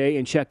Sportsbook today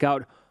and check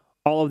out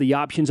all of the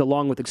options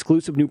along with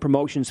exclusive new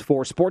promotions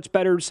for sports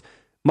bettors.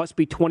 Must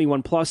be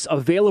 21 plus.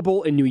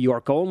 Available in New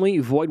York only.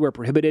 Void where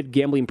prohibited.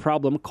 Gambling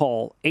problem?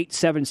 Call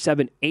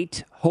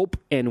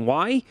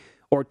 877-8-HOPE-NY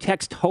or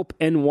text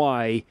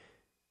HOPE-NY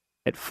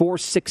at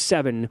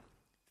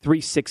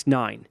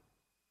 467-369.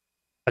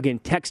 Again,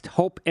 text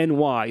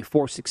HOPE-NY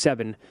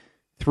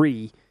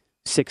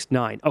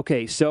 467-369.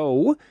 Okay,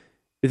 so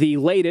the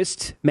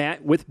latest,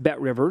 Matt, with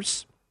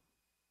BetRivers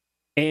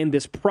and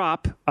this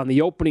prop on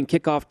the opening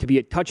kickoff to be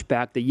a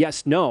touchback, the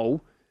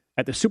yes-no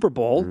at the Super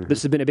Bowl. Mm-hmm.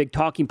 This has been a big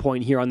talking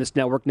point here on this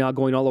network now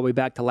going all the way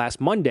back to last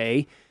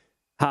Monday,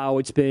 how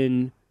it's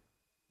been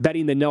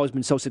betting the no has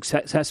been so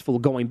successful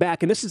going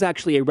back. And this is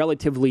actually a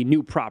relatively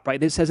new prop, right?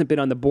 This hasn't been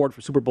on the board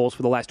for Super Bowls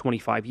for the last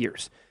 25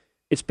 years.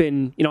 It's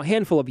been, a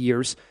handful of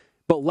years.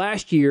 But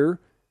last year,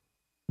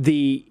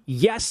 the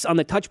yes on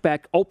the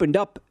touchback opened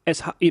up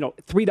as,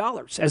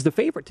 $3 as the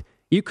favorite.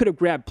 You could have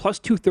grabbed plus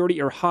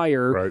 230 or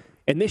higher. Right.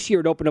 And this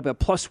year it opened up at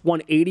plus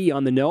 180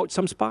 on the no at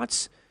some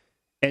spots.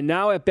 And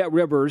now at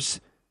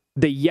BetRivers,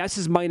 the yes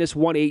is minus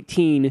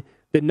 118,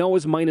 the no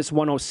is minus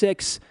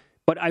 106.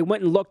 But I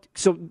went and looked.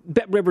 So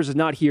BetRivers is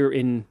not here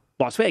in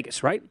Las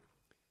Vegas, right?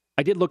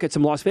 I did look at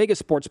some Las Vegas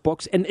sports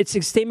books, and it's the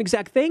same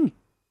exact thing.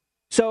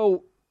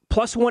 So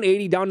plus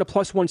 180 down to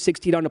plus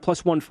 160 down to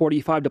plus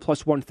 145 to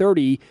plus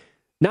 130.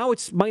 Now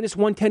it's minus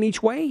 110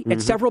 each way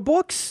at several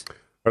books.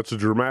 That's a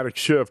dramatic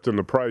shift in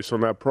the price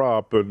on that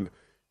prop. And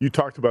you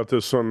talked about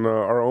this on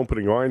our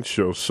opening line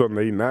show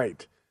Sunday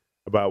night.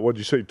 About, what'd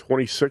you say,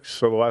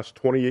 26 of the last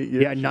 28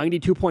 years? Yeah,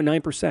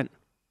 92.9%.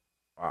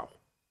 Wow.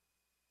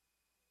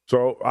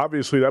 So,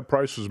 obviously, that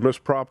price was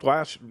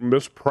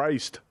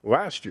mispriced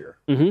last year.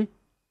 Mm-hmm.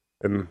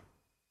 And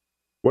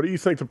what do you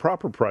think the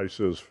proper price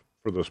is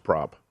for this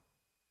prop?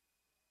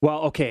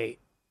 Well, okay.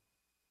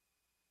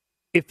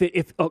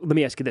 Let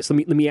me ask you this.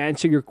 Let me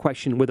answer your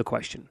question with a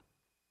question.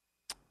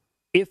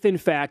 If, in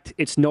fact,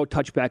 it's no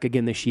touchback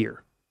again this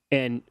year,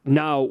 and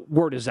now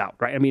word is out,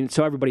 right? I mean,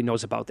 so everybody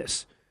knows about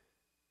this.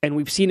 And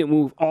we've seen it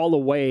move all the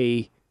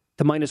way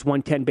to minus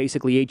 110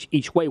 basically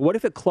each way. What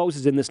if it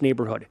closes in this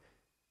neighborhood?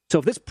 So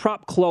if this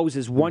prop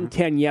closes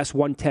 110 yes,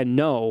 110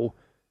 no,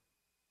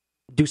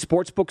 do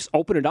sportsbooks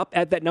open it up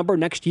at that number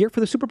next year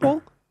for the Super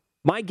Bowl?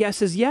 My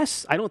guess is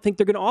yes. I don't think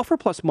they're going to offer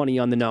plus money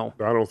on the no.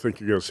 I don't think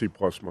you're going to see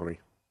plus money.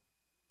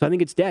 So I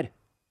think it's dead.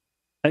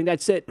 I think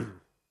that's it.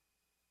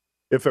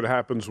 If it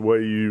happens the way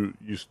you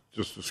just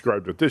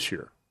described it this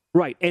year.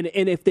 Right. And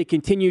if they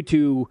continue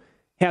to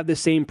have the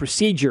same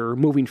procedure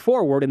moving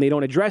forward and they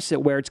don't address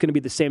it where it's going to be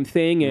the same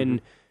thing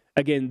and,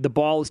 again, the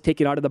ball is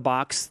taken out of the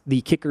box.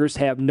 The kickers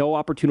have no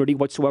opportunity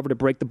whatsoever to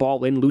break the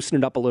ball in, loosen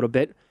it up a little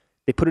bit.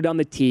 They put it on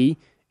the tee.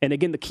 And,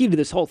 again, the key to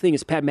this whole thing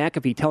is Pat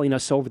McAfee telling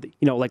us over the,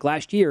 like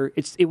last year,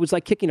 it was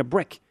like kicking a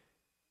brick.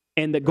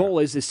 And the goal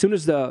is as soon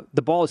as the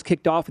ball is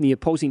kicked off and the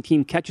opposing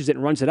team catches it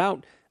and runs it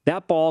out,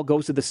 that ball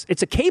goes to this.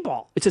 It's a K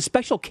ball. It's a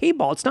special K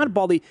ball. It's not a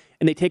ball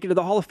and they take it to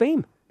the Hall of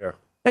Fame. Yeah.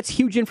 That's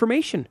huge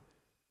information.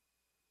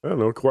 Yeah,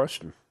 no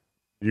question.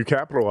 You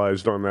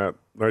capitalized on that.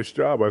 Nice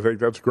job. I think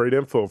that's great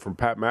info from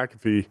Pat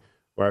McAfee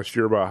last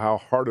year about how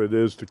hard it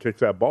is to kick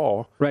that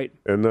ball. Right.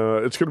 And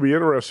it's going to be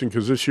interesting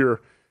because this year,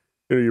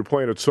 you're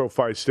playing at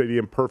SoFi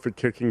Stadium, perfect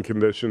kicking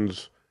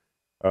conditions.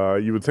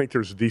 You would think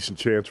there's a decent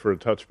chance for a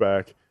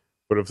touchback.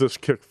 But if this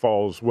kick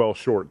falls well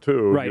short,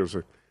 too, right.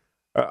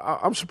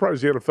 I'm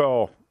surprised the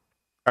NFL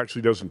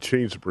actually doesn't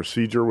change the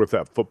procedure with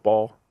that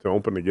football to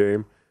open the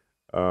game.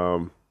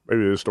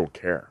 Maybe they just don't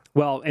care.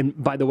 Well,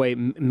 and by the way,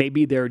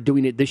 maybe they're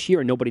doing it this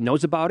year and nobody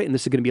knows about it, and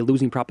this is going to be a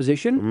losing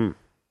proposition.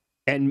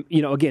 And,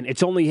 again,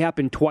 it's only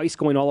happened twice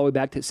going all the way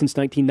back to since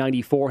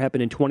 1994,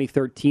 happened in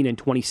 2013 and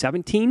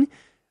 2017.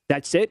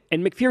 That's it.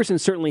 And McPherson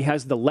certainly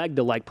has the leg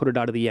to, put it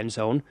out of the end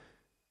zone.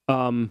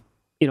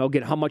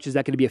 Again, how much is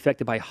that going to be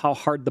affected by how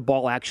hard the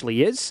ball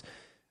actually is?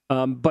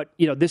 But,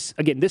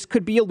 this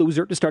could be a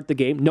loser to start the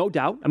game, no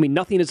doubt. I mean,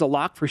 nothing is a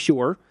lock for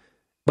sure,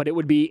 but it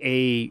would be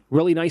a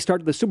really nice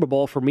start to the Super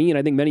Bowl for me and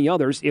I think many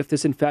others if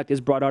this, in fact,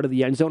 is brought out of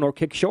the end zone or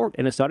kicked short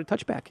and it's not a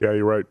touchback. Yeah,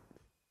 you're right.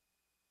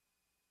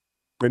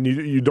 And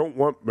you don't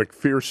want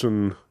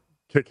McPherson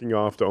kicking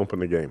off to open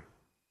the game.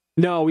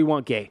 No, we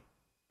want Gay.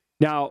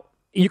 Now,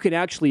 you can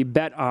actually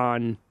bet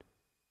on,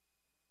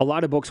 a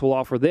lot of books will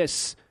offer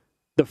this,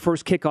 the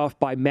first kickoff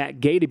by Matt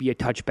Gay to be a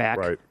touchback.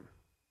 Right.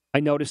 I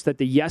noticed that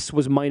the yes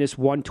was minus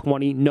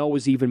 120, no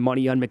was even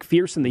money on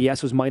McPherson. The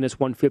yes was minus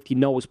 150,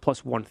 no was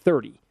plus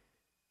 130.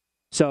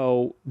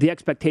 So the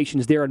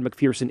expectations there on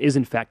McPherson is,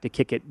 in fact, to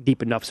kick it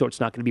deep enough so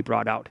it's not going to be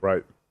brought out.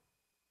 Right.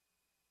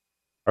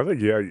 I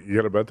think, you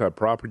got to bet that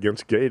prop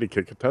against Gay to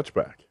kick a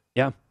touchback.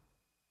 Yeah.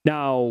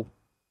 Now,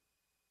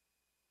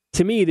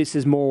 to me, this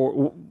is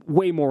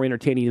way more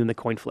entertaining than the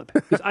coin flip.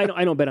 Because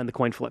I don't bet on the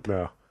coin flip.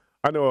 No.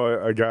 I know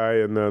a guy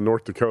in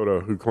North Dakota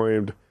who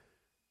claimed,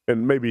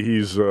 and maybe he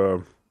has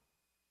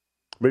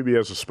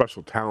a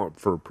special talent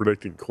for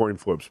predicting coin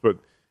flips, but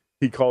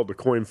he called the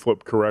coin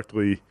flip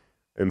correctly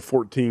in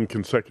 14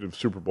 consecutive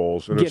Super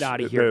Bowls. And Get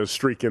out of here. And his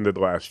streak ended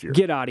last year.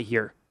 Get out of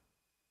here.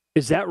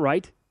 Is that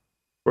right?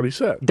 What he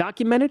said.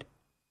 Documented?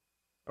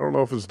 I don't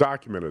know if it's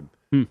documented,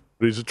 but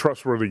he's a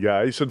trustworthy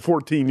guy. He said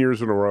 14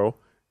 years in a row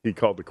he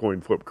called the coin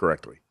flip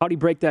correctly. How'd he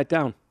break that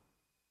down?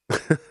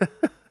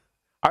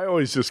 I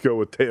always just go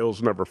with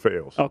tails never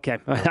fails. Okay,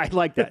 I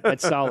like that.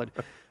 That's solid.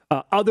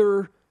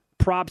 Other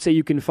props that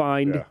you can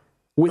find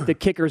with the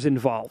kickers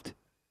involved.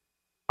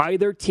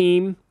 Either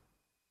team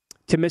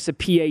to miss a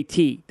PAT.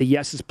 The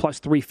yes is plus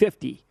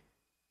 350.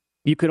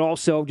 You can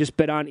also just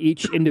bet on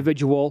each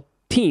individual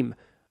team.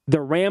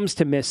 The Rams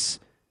to miss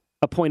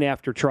a point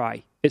after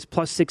try is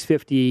plus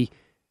 650.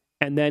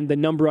 And then the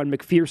number on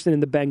McPherson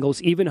and the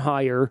Bengals, even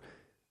higher.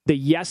 The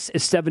yes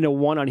is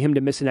 7-1 on him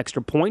to miss an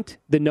extra point.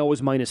 The no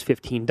is minus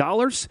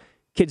 $15.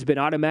 Kid's been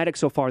automatic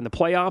so far in the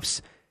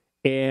playoffs.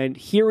 And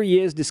here he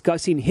is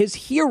discussing his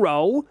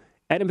hero,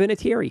 Adam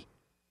Vinatieri.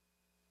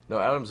 No,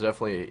 Adam's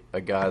definitely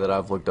a guy that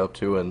I've looked up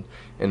to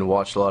and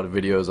watched a lot of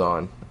videos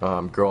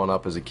on growing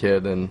up as a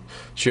kid. And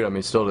shoot, I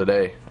mean, still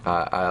today,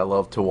 I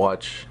love to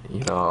watch,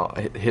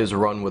 his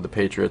run with the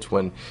Patriots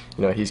when,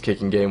 he's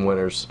kicking game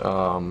winners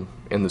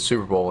in the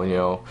Super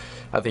Bowl.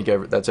 I think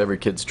that's every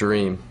kid's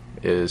dream,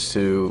 is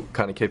to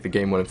kind of kick the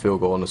game-winning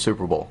field goal in the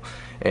Super Bowl.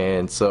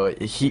 And so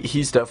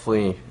he's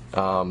definitely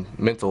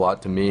meant a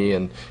lot to me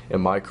and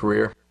in my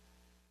career.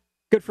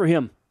 Good for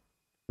him.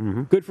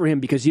 Mm-hmm. Good for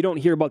him, because you don't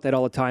hear about that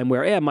all the time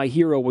where, my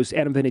hero was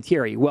Adam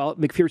Vinatieri. Well,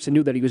 McPherson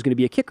knew that he was going to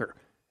be a kicker.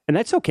 And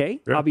that's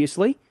okay,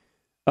 obviously.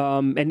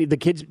 And the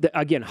kids,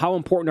 again, how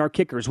important are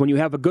kickers? When you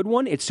have a good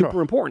one, it's super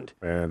important.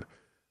 Man,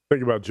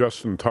 think about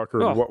Justin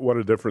Tucker and what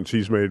a difference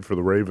he's made for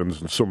the Ravens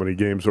in so many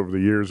games over the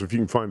years. If you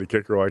can find a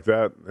kicker like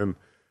that, and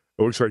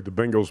it looks like the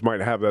Bengals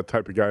might have that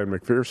type of guy in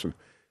McPherson.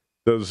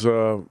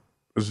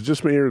 Is it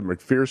just me, or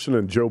McPherson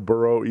and Joe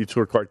Burrow each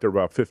look like they're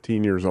about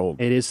 15 years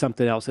old? It is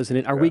something else, isn't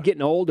it? Are we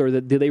getting old,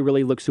 or do they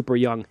really look super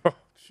young? Oh,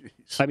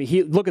 jeez. I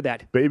mean, look at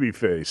that. Baby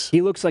face.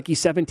 He looks like he's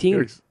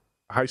 17.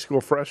 High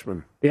school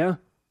freshman. Yeah.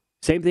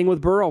 Same thing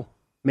with Burrow.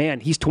 Man,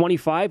 he's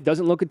 25.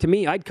 Doesn't look it to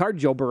me. I'd card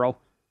Joe Burrow.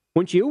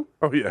 Wouldn't you?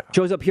 Oh, yeah.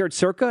 Shows up here at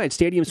Circa at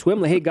Stadium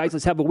Swim. Like, hey, guys,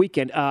 let's have a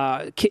weekend.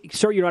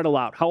 Sir, you're not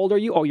allowed. How old are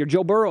you? Oh, you're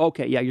Joe Burrow?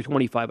 Okay, yeah, you're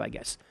 25, I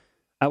guess.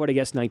 I would have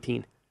guessed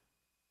 19.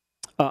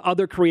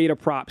 Other creative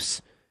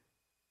props.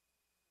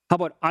 How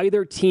about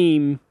either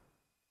team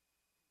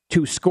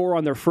to score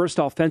on their first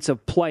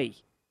offensive play?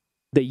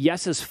 The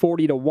yes is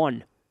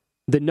 40-1.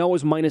 The no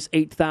is minus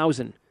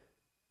 8,000.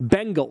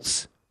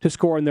 Bengals to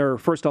score on their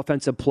first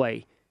offensive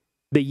play.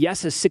 The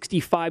yes is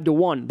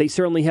 65-1. They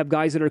certainly have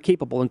guys that are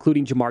capable,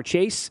 including Jamar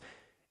Chase.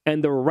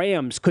 And the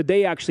Rams, could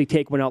they actually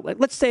take one out?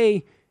 Let's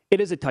say it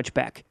is a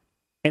touchback,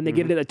 and they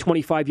get it at the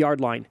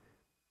 25-yard line.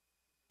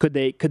 Could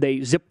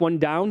they zip one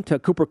down to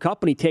Cooper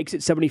Kupp and he takes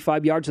it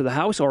 75 yards to the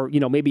house? Or,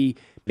 maybe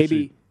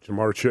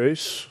Jamar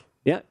Chase.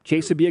 Yeah,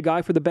 Chase would be a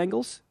guy for the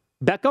Bengals.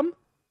 Beckham?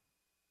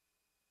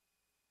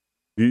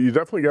 You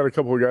definitely got a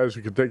couple of guys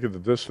who can take it the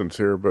distance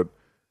here, but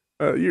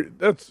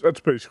that's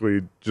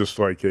basically just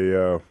like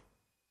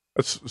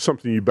that's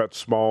something you bet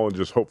small and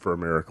just hope for a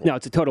miracle. No,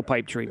 it's a total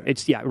pipe dream.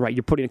 It's right.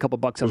 You're putting a couple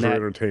bucks on that. Those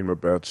are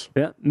entertainment bets.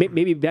 Yeah,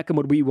 maybe Beckham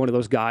would be one of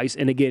those guys.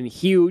 And again,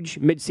 huge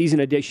midseason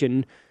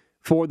addition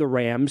for the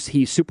Rams.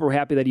 He's super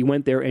happy that he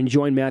went there and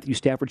joined Matthew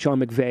Stafford,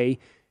 Sean McVay,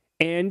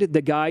 and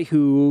the guy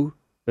who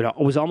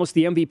was almost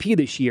the MVP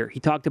this year. He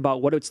talked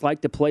about what it's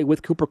like to play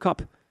with Cooper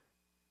Kupp.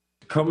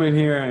 Coming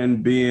here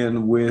and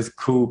being with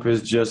Coop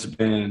has just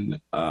been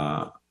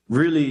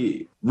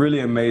really, really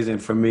amazing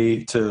for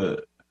me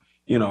to,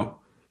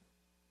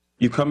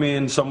 you come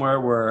in somewhere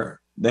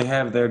where they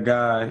have their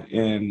guy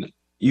and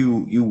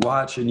you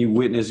watch and you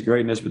witness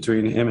greatness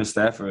between him and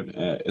Stafford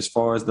as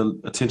far as the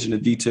attention to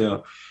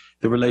detail,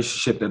 the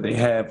relationship that they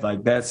have.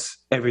 Like, that's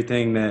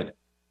everything that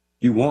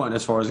you want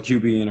as far as a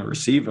QB and a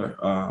receiver.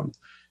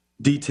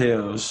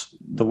 details,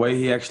 the way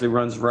he actually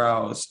runs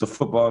routes, the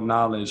football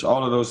knowledge,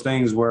 all of those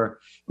things where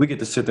we get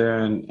to sit there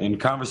and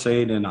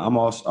conversate, and I'm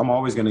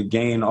always going to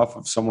gain off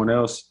of someone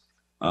else.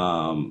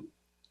 So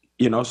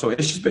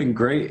it's just been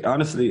great.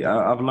 Honestly,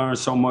 I've learned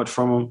so much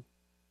from him.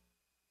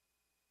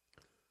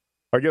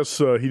 I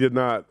guess OBJ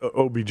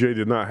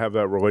did not have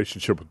that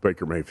relationship with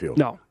Baker Mayfield.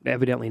 No,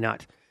 evidently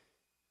not.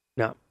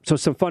 No. So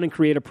some fun and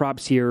creative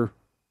props here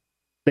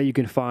that you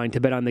can find to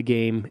bet on the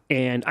game.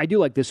 And I do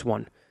like this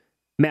one.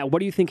 Matt, what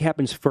do you think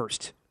happens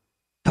first?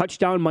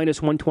 Touchdown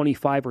minus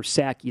 125 or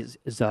sack is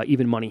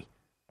even money?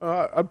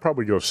 I'd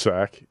probably go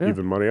sack,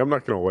 even money. I'm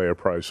not going to lay a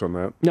price on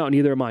that. No,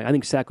 neither am I. I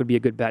think sack would be a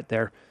good bet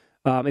there.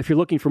 If you're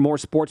looking for more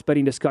sports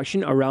betting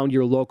discussion around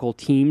your local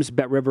teams,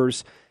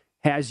 BetRivers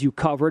has you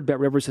covered.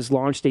 BetRivers has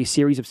launched a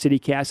series of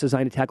CityCasts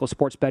designed to tackle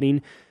sports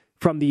betting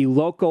from the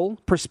local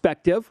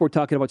perspective. We're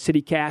talking about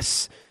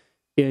CityCasts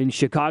in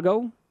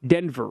Chicago,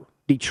 Denver,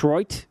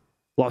 Detroit,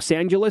 Los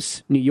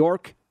Angeles, New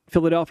York,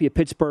 Philadelphia,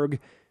 Pittsburgh,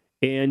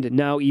 and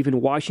now even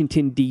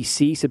Washington,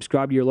 D.C.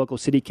 Subscribe to your local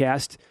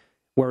CityCast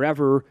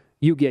wherever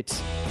you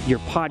get your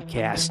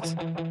podcast.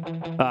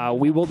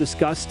 We will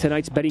discuss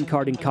tonight's betting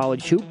card in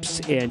college hoops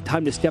and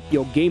time to step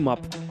your game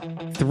up.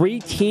 3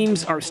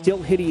 teams are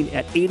still hitting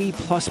at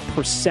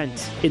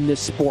 80+% in this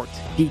sport.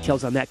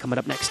 Details on that coming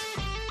up next.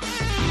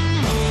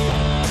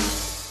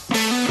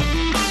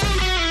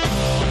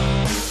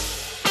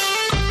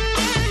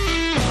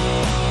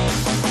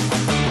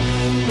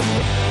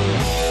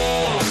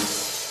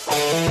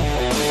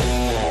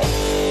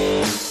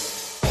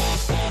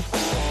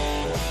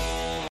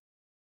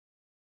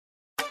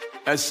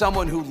 As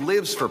someone who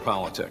lives for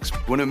politics,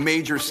 when a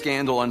major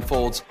scandal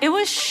unfolds, it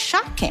was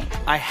shocking.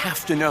 I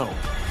have to know,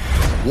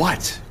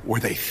 what were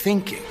they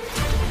thinking?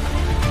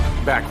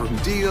 Backroom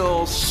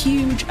deals,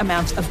 huge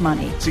amounts of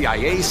money,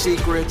 CIA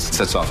secrets,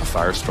 sets off a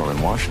firestorm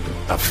in Washington,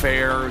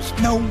 affairs.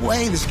 No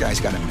way this guy's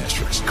got a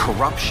mistress.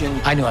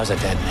 Corruption. I knew I was a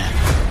dead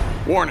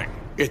man. Warning,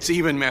 it's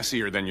even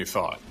messier than you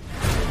thought.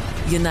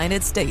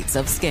 United States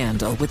of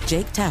Scandal with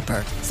Jake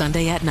Tapper,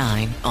 Sunday at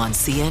 9 on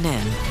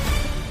CNN.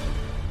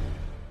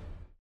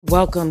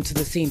 Welcome to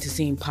the Scene to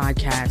Scene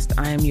podcast.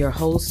 I am your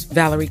host,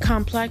 Valerie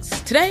Complex.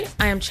 Today,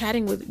 I am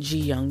chatting with Ji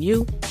Young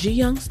Yu. Ji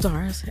Young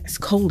stars as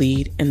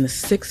co-lead in the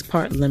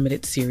 6-part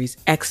limited series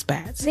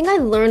Expats. I think I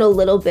learn a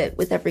little bit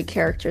with every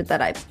character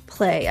that I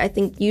play. I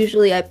think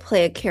usually I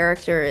play a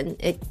character and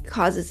it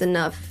causes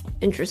enough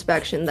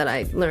introspection that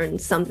I learn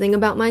something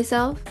about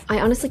myself.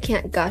 I honestly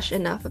can't gush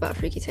enough about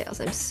Freaky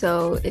Tales. I'm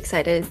so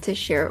excited to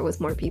share it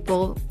with more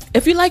people.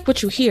 If you like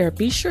what you hear,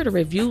 be sure to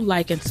review,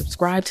 like, and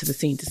subscribe to the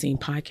Scene to Scene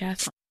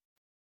podcast.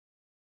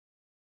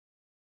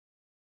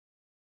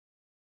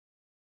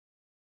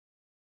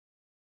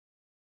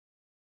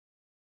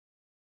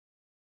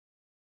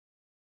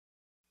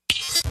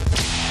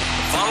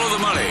 Follow the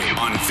money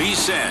on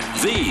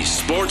VSiN, the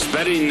sports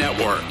betting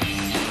network.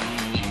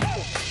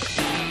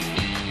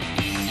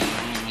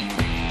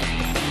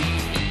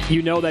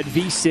 You know that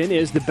VSiN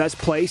is the best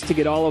place to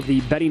get all of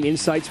the betting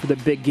insights for the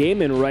big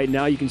game, and right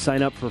now you can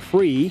sign up for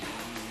free.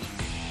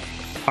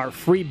 Our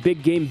free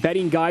big game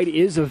betting guide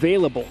is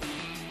available.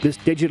 This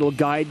digital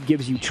guide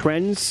gives you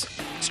trends,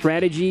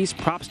 strategies,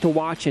 props to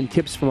watch, and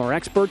tips from our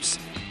experts.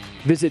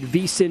 Visit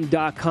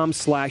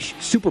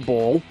vsin.com/Super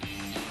Bowl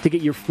to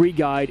get your free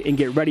guide and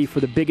get ready for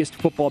the biggest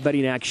football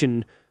betting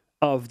action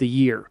of the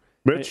year.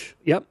 Mitch?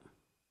 Yep.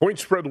 Point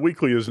Spread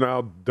Weekly is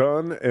now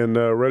done and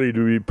ready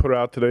to be put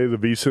out today, the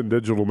VSiN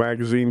Digital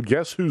Magazine.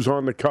 Guess who's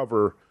on the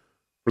cover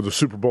for the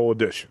Super Bowl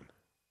edition?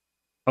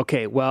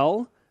 Okay,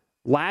 well,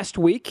 last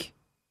week,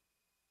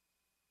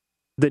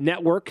 the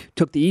network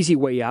took the easy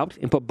way out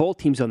and put both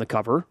teams on the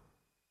cover.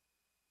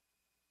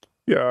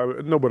 Yeah,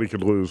 nobody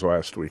could lose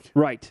last week.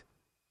 Right.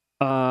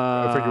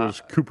 I think it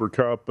was Cooper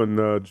Kupp and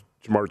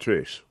Jamar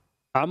Chase.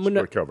 I'm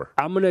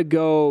gonna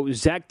go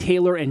Zach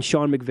Taylor and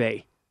Sean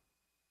McVay.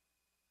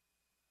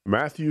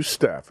 Matthew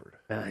Stafford.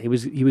 He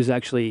was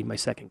actually my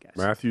second guess.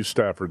 Matthew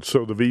Stafford.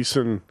 So the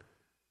VSiN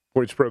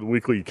Point Spread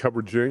Weekly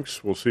cover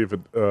jinx. We'll see if it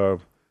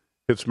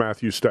hits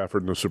Matthew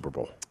Stafford in the Super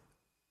Bowl.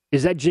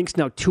 Is that jinx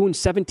now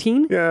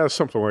 2-17? Yeah,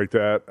 something like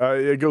that.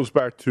 It goes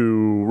back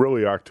to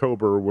really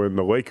October when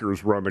the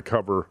Lakers were on the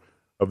cover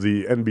of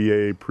the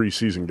NBA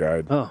preseason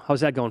guide. Oh,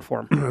 how's that going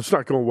for them? It's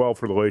not going well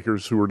for the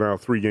Lakers, who are now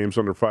 3 games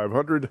under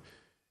 500.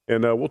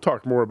 And we'll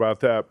talk more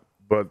about that.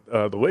 But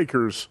the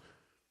Lakers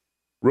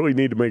really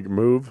need to make a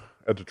move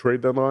at the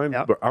trade deadline.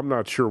 Yep. But I'm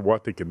not sure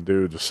what they can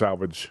do to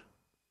salvage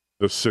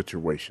this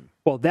situation.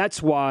 Well,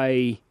 that's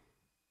why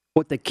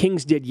what the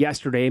Kings did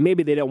yesterday, and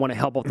maybe they don't want to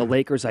help out the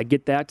Lakers, I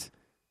get that.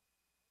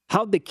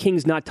 How'd the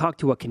Kings not talk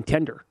to a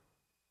contender?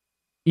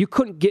 You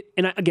couldn't get,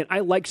 and again, I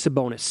like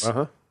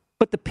Sabonis,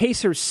 but the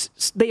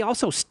Pacers, they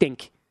also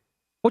stink.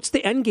 What's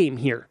the end game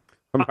here?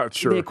 I'm not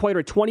sure. They acquired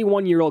a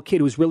 21-year-old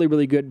kid who's really,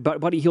 really good.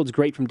 Buddy Hield's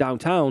great from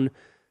downtown,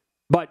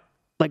 but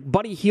like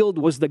Buddy Hield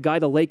was the guy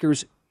the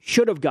Lakers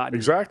should have gotten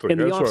exactly in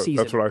the offseason.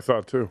 That's what I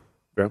thought too.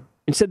 Yeah.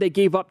 Instead, they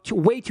gave up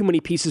way too many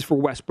pieces for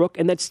Westbrook,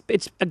 and it's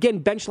again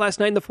benched last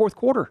night in the fourth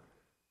quarter.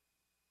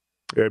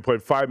 Yeah, he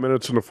played 5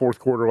 minutes in the fourth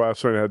quarter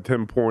last night, had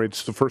 10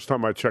 points. The first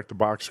time I checked the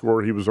box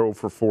score, he was 0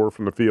 for 4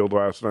 from the field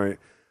last night.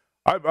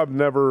 I've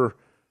never,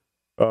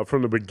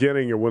 from the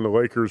beginning of when the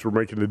Lakers were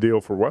making the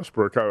deal for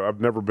Westbrook,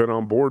 I've never been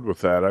on board with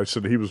that. I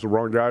said he was the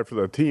wrong guy for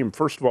that team.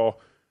 First of all,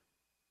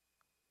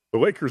 the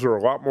Lakers are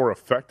a lot more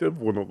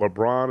effective when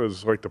LeBron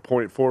is like the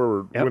point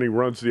forward when he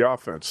runs the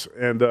offense.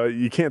 And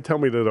you can't tell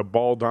me that a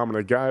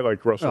ball-dominant guy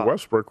like Russell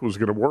Westbrook was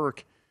going to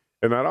work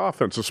in that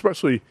offense,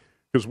 especially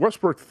because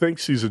Westbrook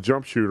thinks he's a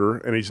jump shooter,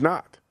 and he's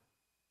not.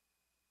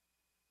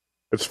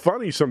 It's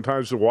funny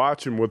sometimes to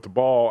watch him with the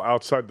ball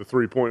outside the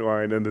three-point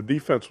line, and the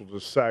defense will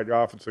just sag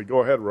off and say,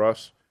 go ahead,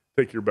 Russ,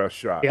 take your best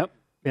shot. Yep.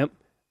 And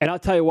I'll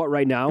tell you what,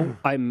 right now,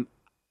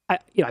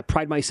 I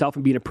pride myself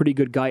in being a pretty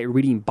good guy at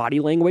reading body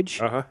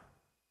language.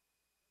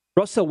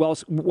 Russell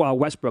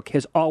Westbrook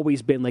has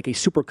always been like a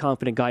super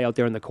confident guy out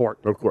there in the court.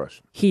 No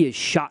question. He is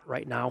shot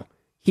right now.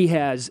 He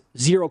has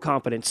zero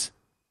confidence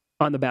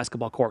on the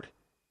basketball court.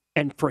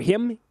 And for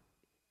him,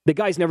 the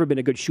guy's never been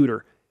a good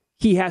shooter.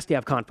 He has to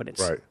have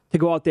confidence to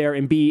go out there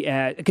and be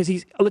because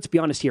let's be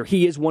honest here,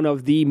 he is one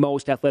of the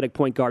most athletic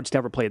point guards to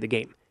ever play the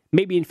game.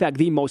 Maybe, in fact,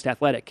 the most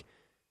athletic.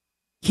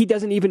 He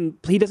doesn't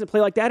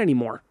play like that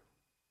anymore.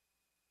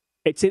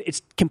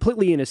 It's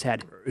completely in his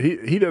head.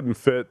 He doesn't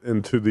fit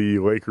into the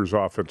Lakers'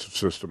 offensive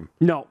system.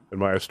 No. In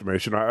my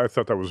estimation. I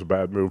thought that was a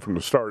bad move from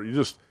the start. You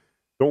just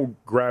don't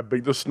grab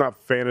big. This is not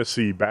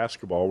fantasy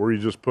basketball where you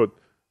just put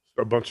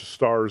a bunch of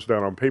stars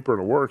down on paper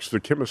and it works. The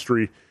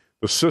chemistry,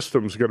 the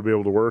system's going to be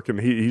able to work, and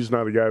he's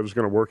not a guy who's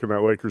going to work in that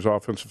Lakers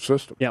offensive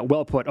system. Yeah,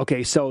 well put.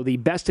 Okay, so the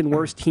best and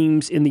worst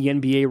teams in the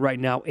NBA right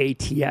now,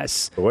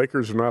 ATS. The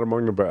Lakers are not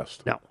among the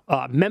best. No.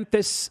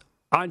 Memphis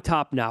on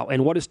top now,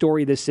 and what a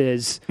story this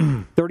is.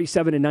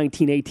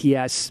 37-19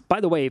 ATS.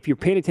 By the way, if you're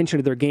paying attention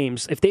to their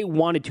games, if they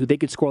wanted to, they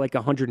could score like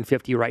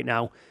 150 right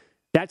now.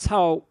 That's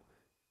how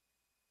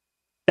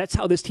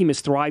this team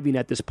is thriving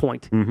at this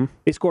point. Mm-hmm.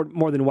 They scored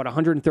more than,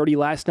 130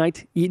 last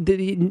night?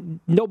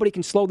 Nobody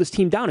can slow this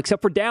team down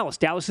except for Dallas.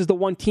 Dallas is the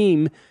one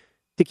team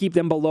to keep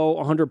them below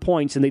 100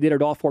 points, and they did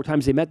it all 4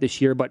 times they met this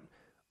year, but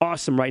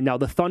awesome right now.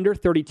 The Thunder,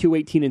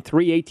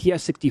 32-18-3,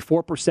 ATS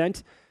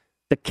 64%.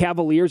 The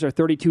Cavaliers are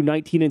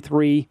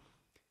 32-19-3.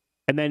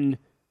 And then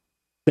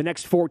the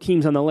next 4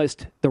 teams on the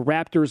list, the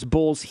Raptors,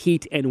 Bulls,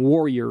 Heat, and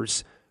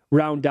Warriors,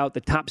 round out the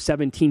top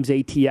 7 teams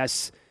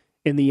ATS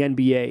in the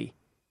NBA.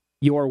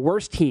 Your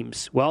worst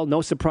teams, well,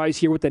 no surprise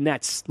here with the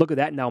Nets. Look at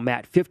that now,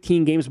 Matt.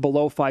 15 games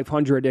below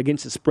 500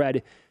 against the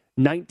spread,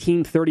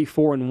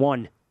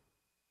 19-34-1.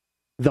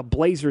 The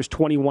Blazers,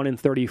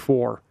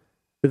 21-34.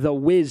 The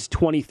Wiz,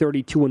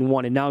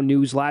 20-32-1. And now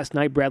news last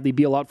night, Bradley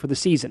Beal out for the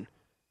season.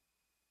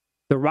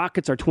 The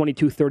Rockets are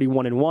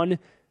 22-31-1.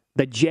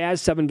 The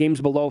Jazz, 7 games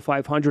below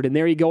 500. And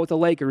there you go with the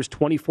Lakers,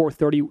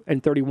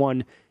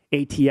 24-30-31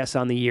 ATS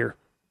on the year.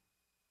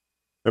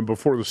 And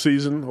before the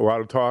season, a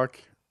lot of talk.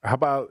 How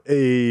about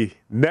a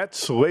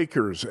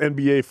Nets-Lakers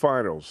NBA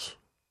Finals?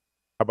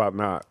 How about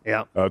not?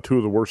 Yeah. 2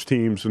 of the worst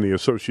teams in the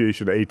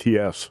association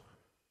ATS.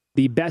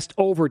 The best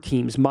over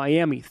teams,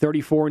 Miami,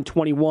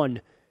 34-21.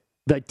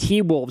 The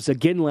T-Wolves,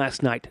 again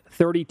last night,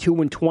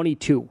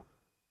 32-22.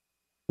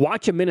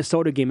 Watch a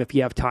Minnesota game if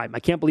you have time. I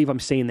can't believe I'm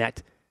saying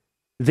that.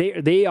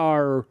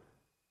 They're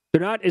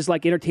not as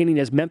like entertaining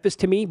as Memphis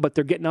to me, but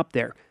they're getting up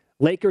there.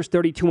 Lakers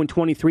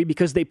 32-23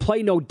 because they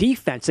play no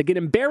defense. Again,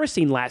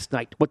 embarrassing last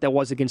night what that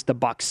was against the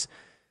Bucks.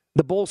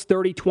 The Bulls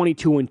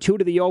 30-22-2 to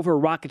the over.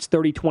 Rockets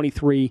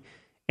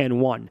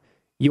 30-23-1.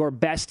 Your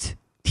best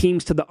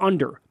teams to the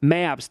under.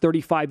 Mavs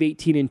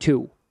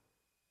 35-18-2.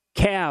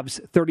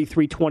 Cavs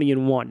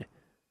 33-20-1.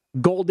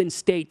 Golden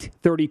State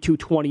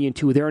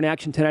 32-20-2. They're in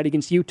action tonight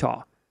against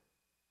Utah.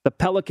 The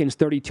Pelicans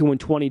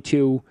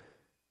 32-22.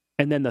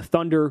 And then the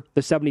Thunder,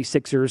 the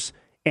 76ers,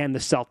 and the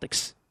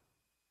Celtics.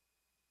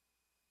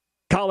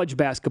 College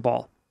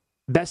basketball.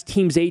 Best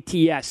teams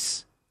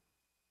ATS.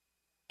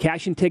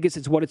 Cash and tickets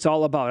is what it's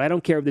all about. I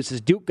don't care if this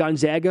is Duke,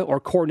 Gonzaga, or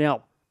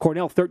Cornell.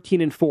 Cornell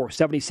 13-4,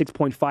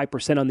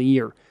 76.5% on the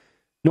year.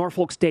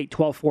 Norfolk State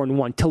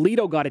 12-4-1.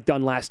 Toledo got it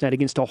done last night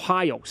against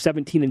Ohio,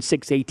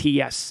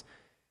 17-6 ATS.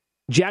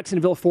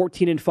 Jacksonville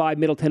 14-5,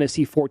 Middle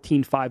Tennessee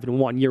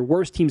 14-5-1. Your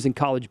worst teams in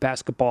college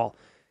basketball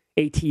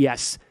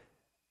ATS.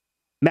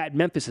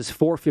 Memphis is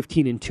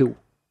 4-15-2.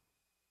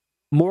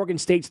 Morgan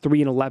State's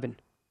 3-11.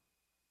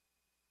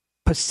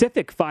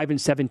 Pacific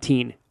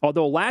 5-17.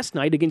 Although last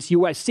night against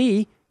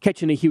USC,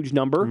 catching a huge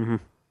number. Mm-hmm.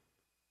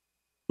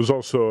 There's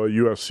also a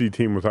USC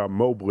team without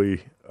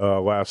Mobley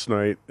last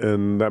night,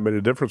 and that made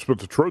a difference. But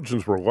the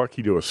Trojans were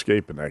lucky to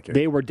escape in that game.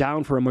 They were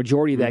down for a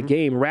majority of that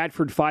game.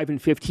 Radford 5-15,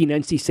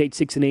 NC State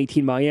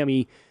 6-18,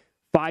 Miami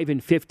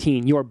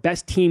 5-15. Your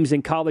best teams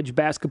in college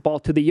basketball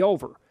to the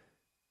over.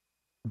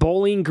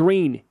 Bowling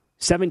Green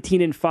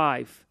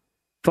 17-5.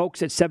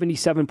 Folks at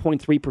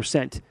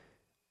 77.3%.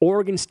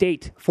 Oregon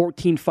State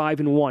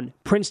 14-5-1.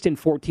 Princeton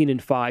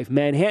 14-5.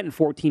 Manhattan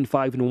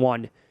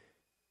 14-5-1.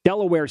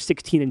 Delaware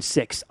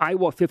 16-6.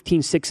 Iowa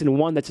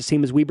 15-6-1. That's the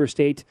same as Weber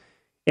State.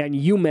 and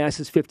UMass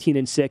is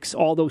 15-6.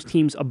 All those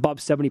teams above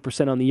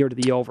 70% on the year to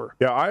the over.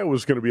 Yeah,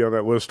 Iowa's going to be on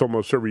that list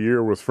almost every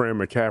year with Fran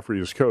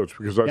McCaffrey as coach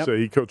because I say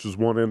he coaches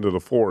one end of the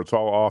floor. It's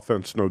all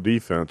offense, no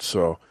defense.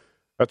 So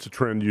that's a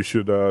trend you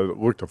should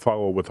look to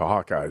follow with the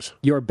Hawkeyes.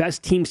 Your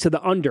best teams to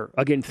the under.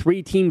 Again,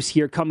 3 teams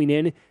here coming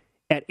in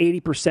at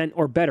 80%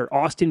 or better.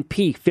 Austin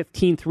Peay,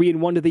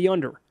 15-3-1 to the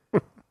under.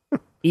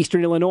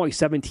 Eastern Illinois,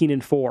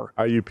 17-4.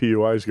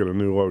 IUPUI's got a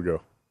new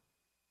logo.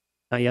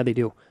 Yeah, they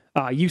do.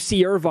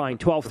 UC Irvine,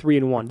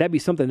 12-3-1. That'd be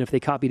something if they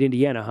copied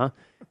Indiana, huh?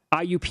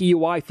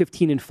 IUPUI,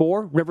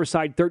 15-4.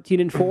 Riverside,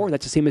 13-4.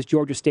 That's the same as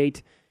Georgia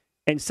State.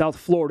 And South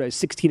Florida is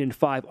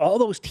 16-5. All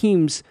those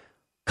teams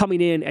coming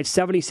in at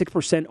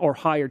 76% or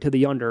higher to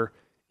the under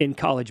in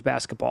college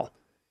basketball.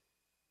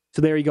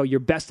 So there you go. Your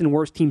best and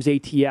worst teams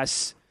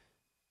ATS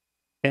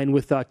and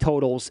with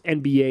totals,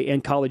 NBA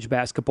and college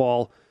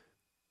basketball.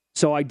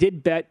 So I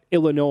did bet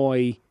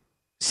Illinois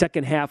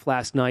second half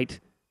last night.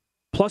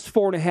 Plus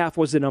 4.5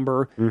 was the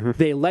number. Mm-hmm.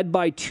 They led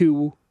by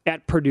 2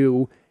 at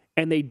Purdue,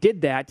 and they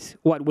did that,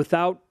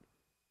 without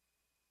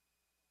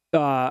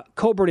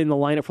Coburn in the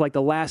lineup for like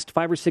the last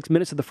 5 or 6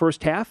 minutes of the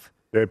first half?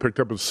 Yeah, he picked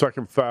up his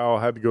second foul,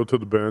 had to go to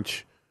the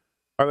bench.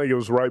 I think it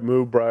was the right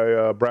move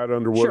by Brad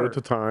Underwood at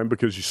the time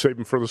because you save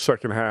him for the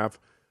second half.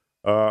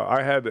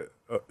 I had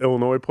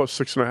Illinois plus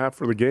 6.5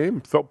 for the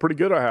game. Felt pretty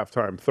good at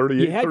halftime,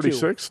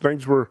 38-36.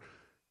 Things were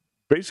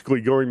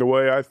basically going the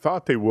way I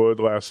thought they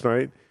would last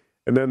night.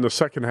 And then the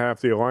second half,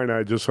 the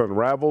Illini just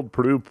unraveled.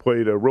 Purdue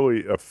played a really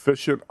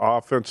efficient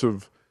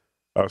offensive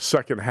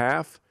second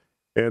half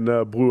and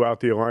blew out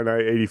the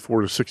Illini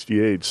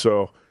 84-68.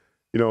 So,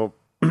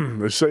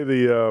 they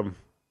say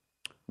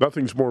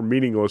nothing's more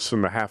meaningless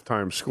than the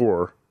halftime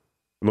score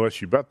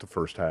unless you bet the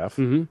first half.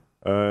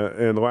 Mm-hmm.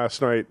 And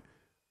last night,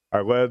 I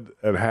led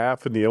at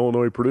half in the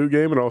Illinois-Purdue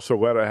game and also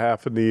led at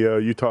half in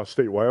the Utah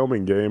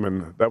State-Wyoming game,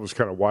 and that was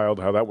kind of wild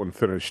how that one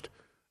finished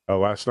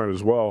last night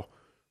as well.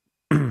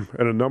 And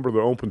a number that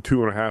opened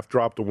 2.5,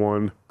 dropped to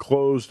 1,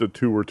 closed at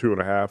 2 or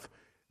 2.5,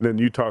 and then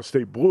Utah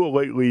State blew a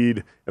late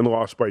lead and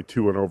lost by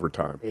 2 in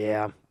overtime.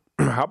 Yeah.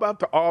 How about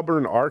the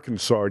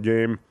Auburn-Arkansas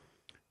game?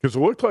 Because it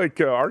looked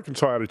like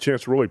Arkansas had a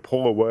chance to really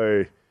pull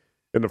away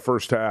in the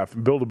first half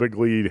and build a big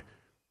lead.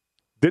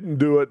 Didn't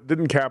do it,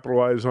 didn't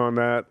capitalize on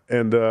that,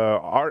 and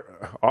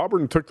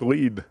Auburn took the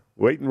lead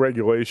late in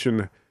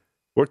regulation.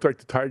 Looked like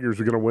the Tigers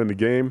were going to win the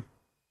game.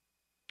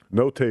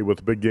 Note with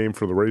a big game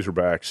for the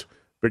Razorbacks.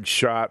 Big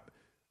shot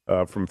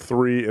from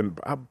 3.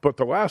 But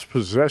the last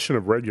possession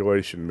of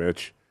regulation,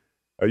 Mitch,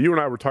 you and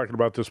I were talking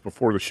about this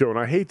before the show, and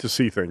I hate to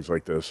see things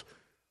like this.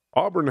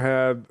 Auburn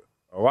had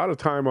a lot of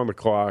time on the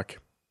clock.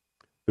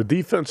 The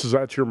defense is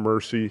at your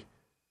mercy.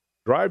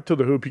 Drive to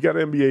the hoop. You got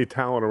NBA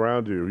talent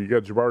around you. You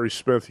got Jabari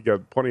Smith. You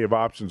got plenty of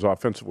options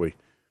offensively.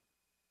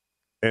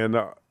 And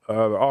the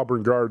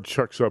Auburn guard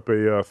chucks up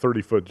a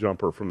 30-foot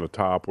jumper from the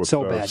top with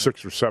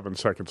 6 or 7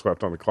 seconds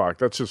left on the clock.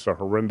 That's just a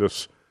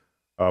horrendous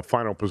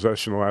final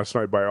possession last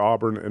night by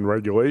Auburn in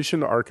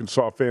regulation.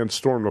 Arkansas fans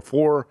storm the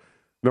floor.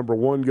 Number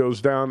 1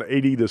 goes down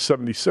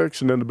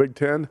 80-76. And then the Big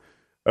Ten,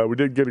 we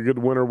did get a good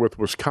winner with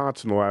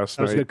Wisconsin last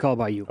night. That was a good call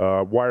by you.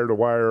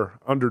 Wire-to-wire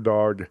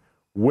underdog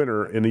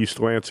winner in East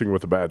Lansing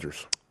with the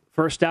Badgers.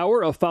 First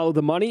hour of Follow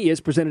the Money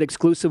is presented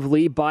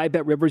exclusively by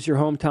BetRivers, your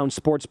hometown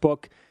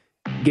sportsbook.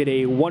 Get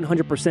a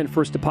 100%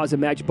 first deposit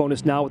match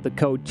bonus now with the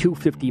code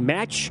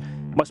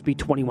 250MATCH. Must be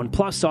 21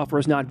 plus. Offer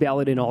is not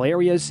valid in all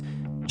areas.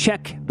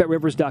 Check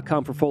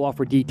BetRivers.com for full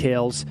offer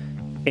details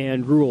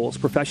and rules.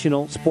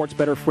 Professional sports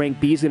bettor Frank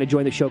B is going to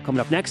join the show coming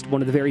up next.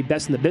 One of the very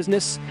best in the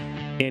business.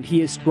 And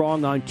he is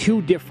strong on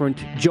 2 different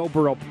Joe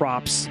Burrow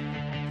props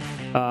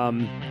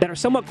that are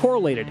somewhat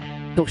correlated.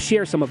 He'll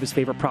share some of his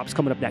favorite props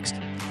coming up next.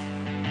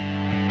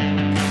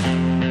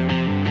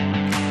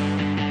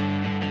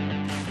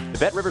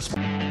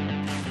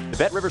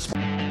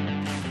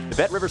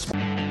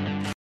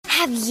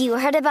 Have you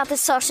heard about the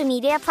social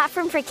media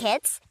platform for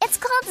kids? It's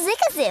called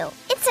Zigazoo.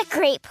 It's a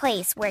great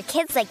place where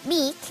kids like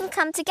me can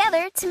come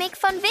together to make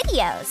fun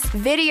videos.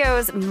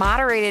 Videos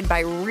moderated by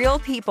real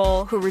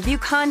people who review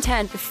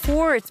content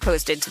before it's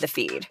posted to the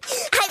feed.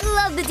 I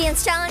love the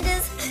dance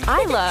challenges.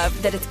 I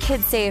love that it's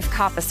Kid Safe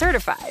COPPA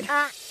certified.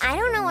 I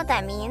don't know what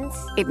that means.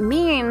 It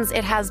means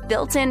it has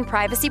built-in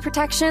privacy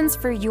protections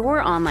for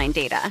your online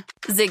data.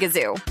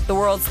 Zigazoo, the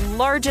world's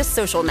largest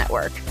social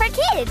network. For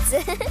kids.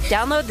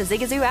 Download the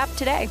Zigazoo app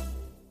today.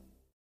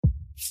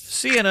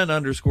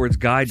 CNN_'s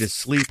Guide to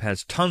Sleep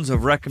has tons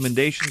of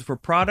recommendations for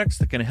products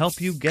that can help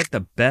you get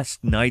the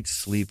best night's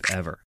sleep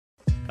ever.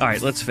 All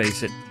right, let's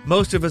face it,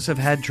 most of us have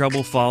had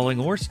trouble falling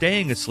or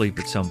staying asleep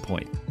at some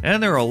point,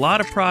 and there are a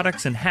lot of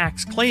products and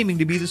hacks claiming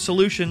to be the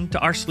solution to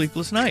our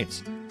sleepless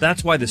nights.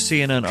 That's why the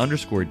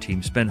CNN_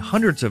 team spend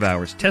hundreds of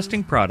hours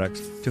testing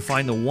products to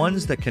find the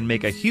ones that can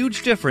make a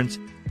huge difference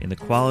in the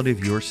quality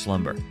of your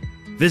slumber.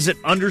 Visit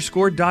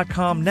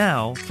underscore.com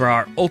now for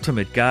our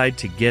ultimate guide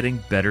to getting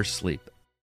better sleep.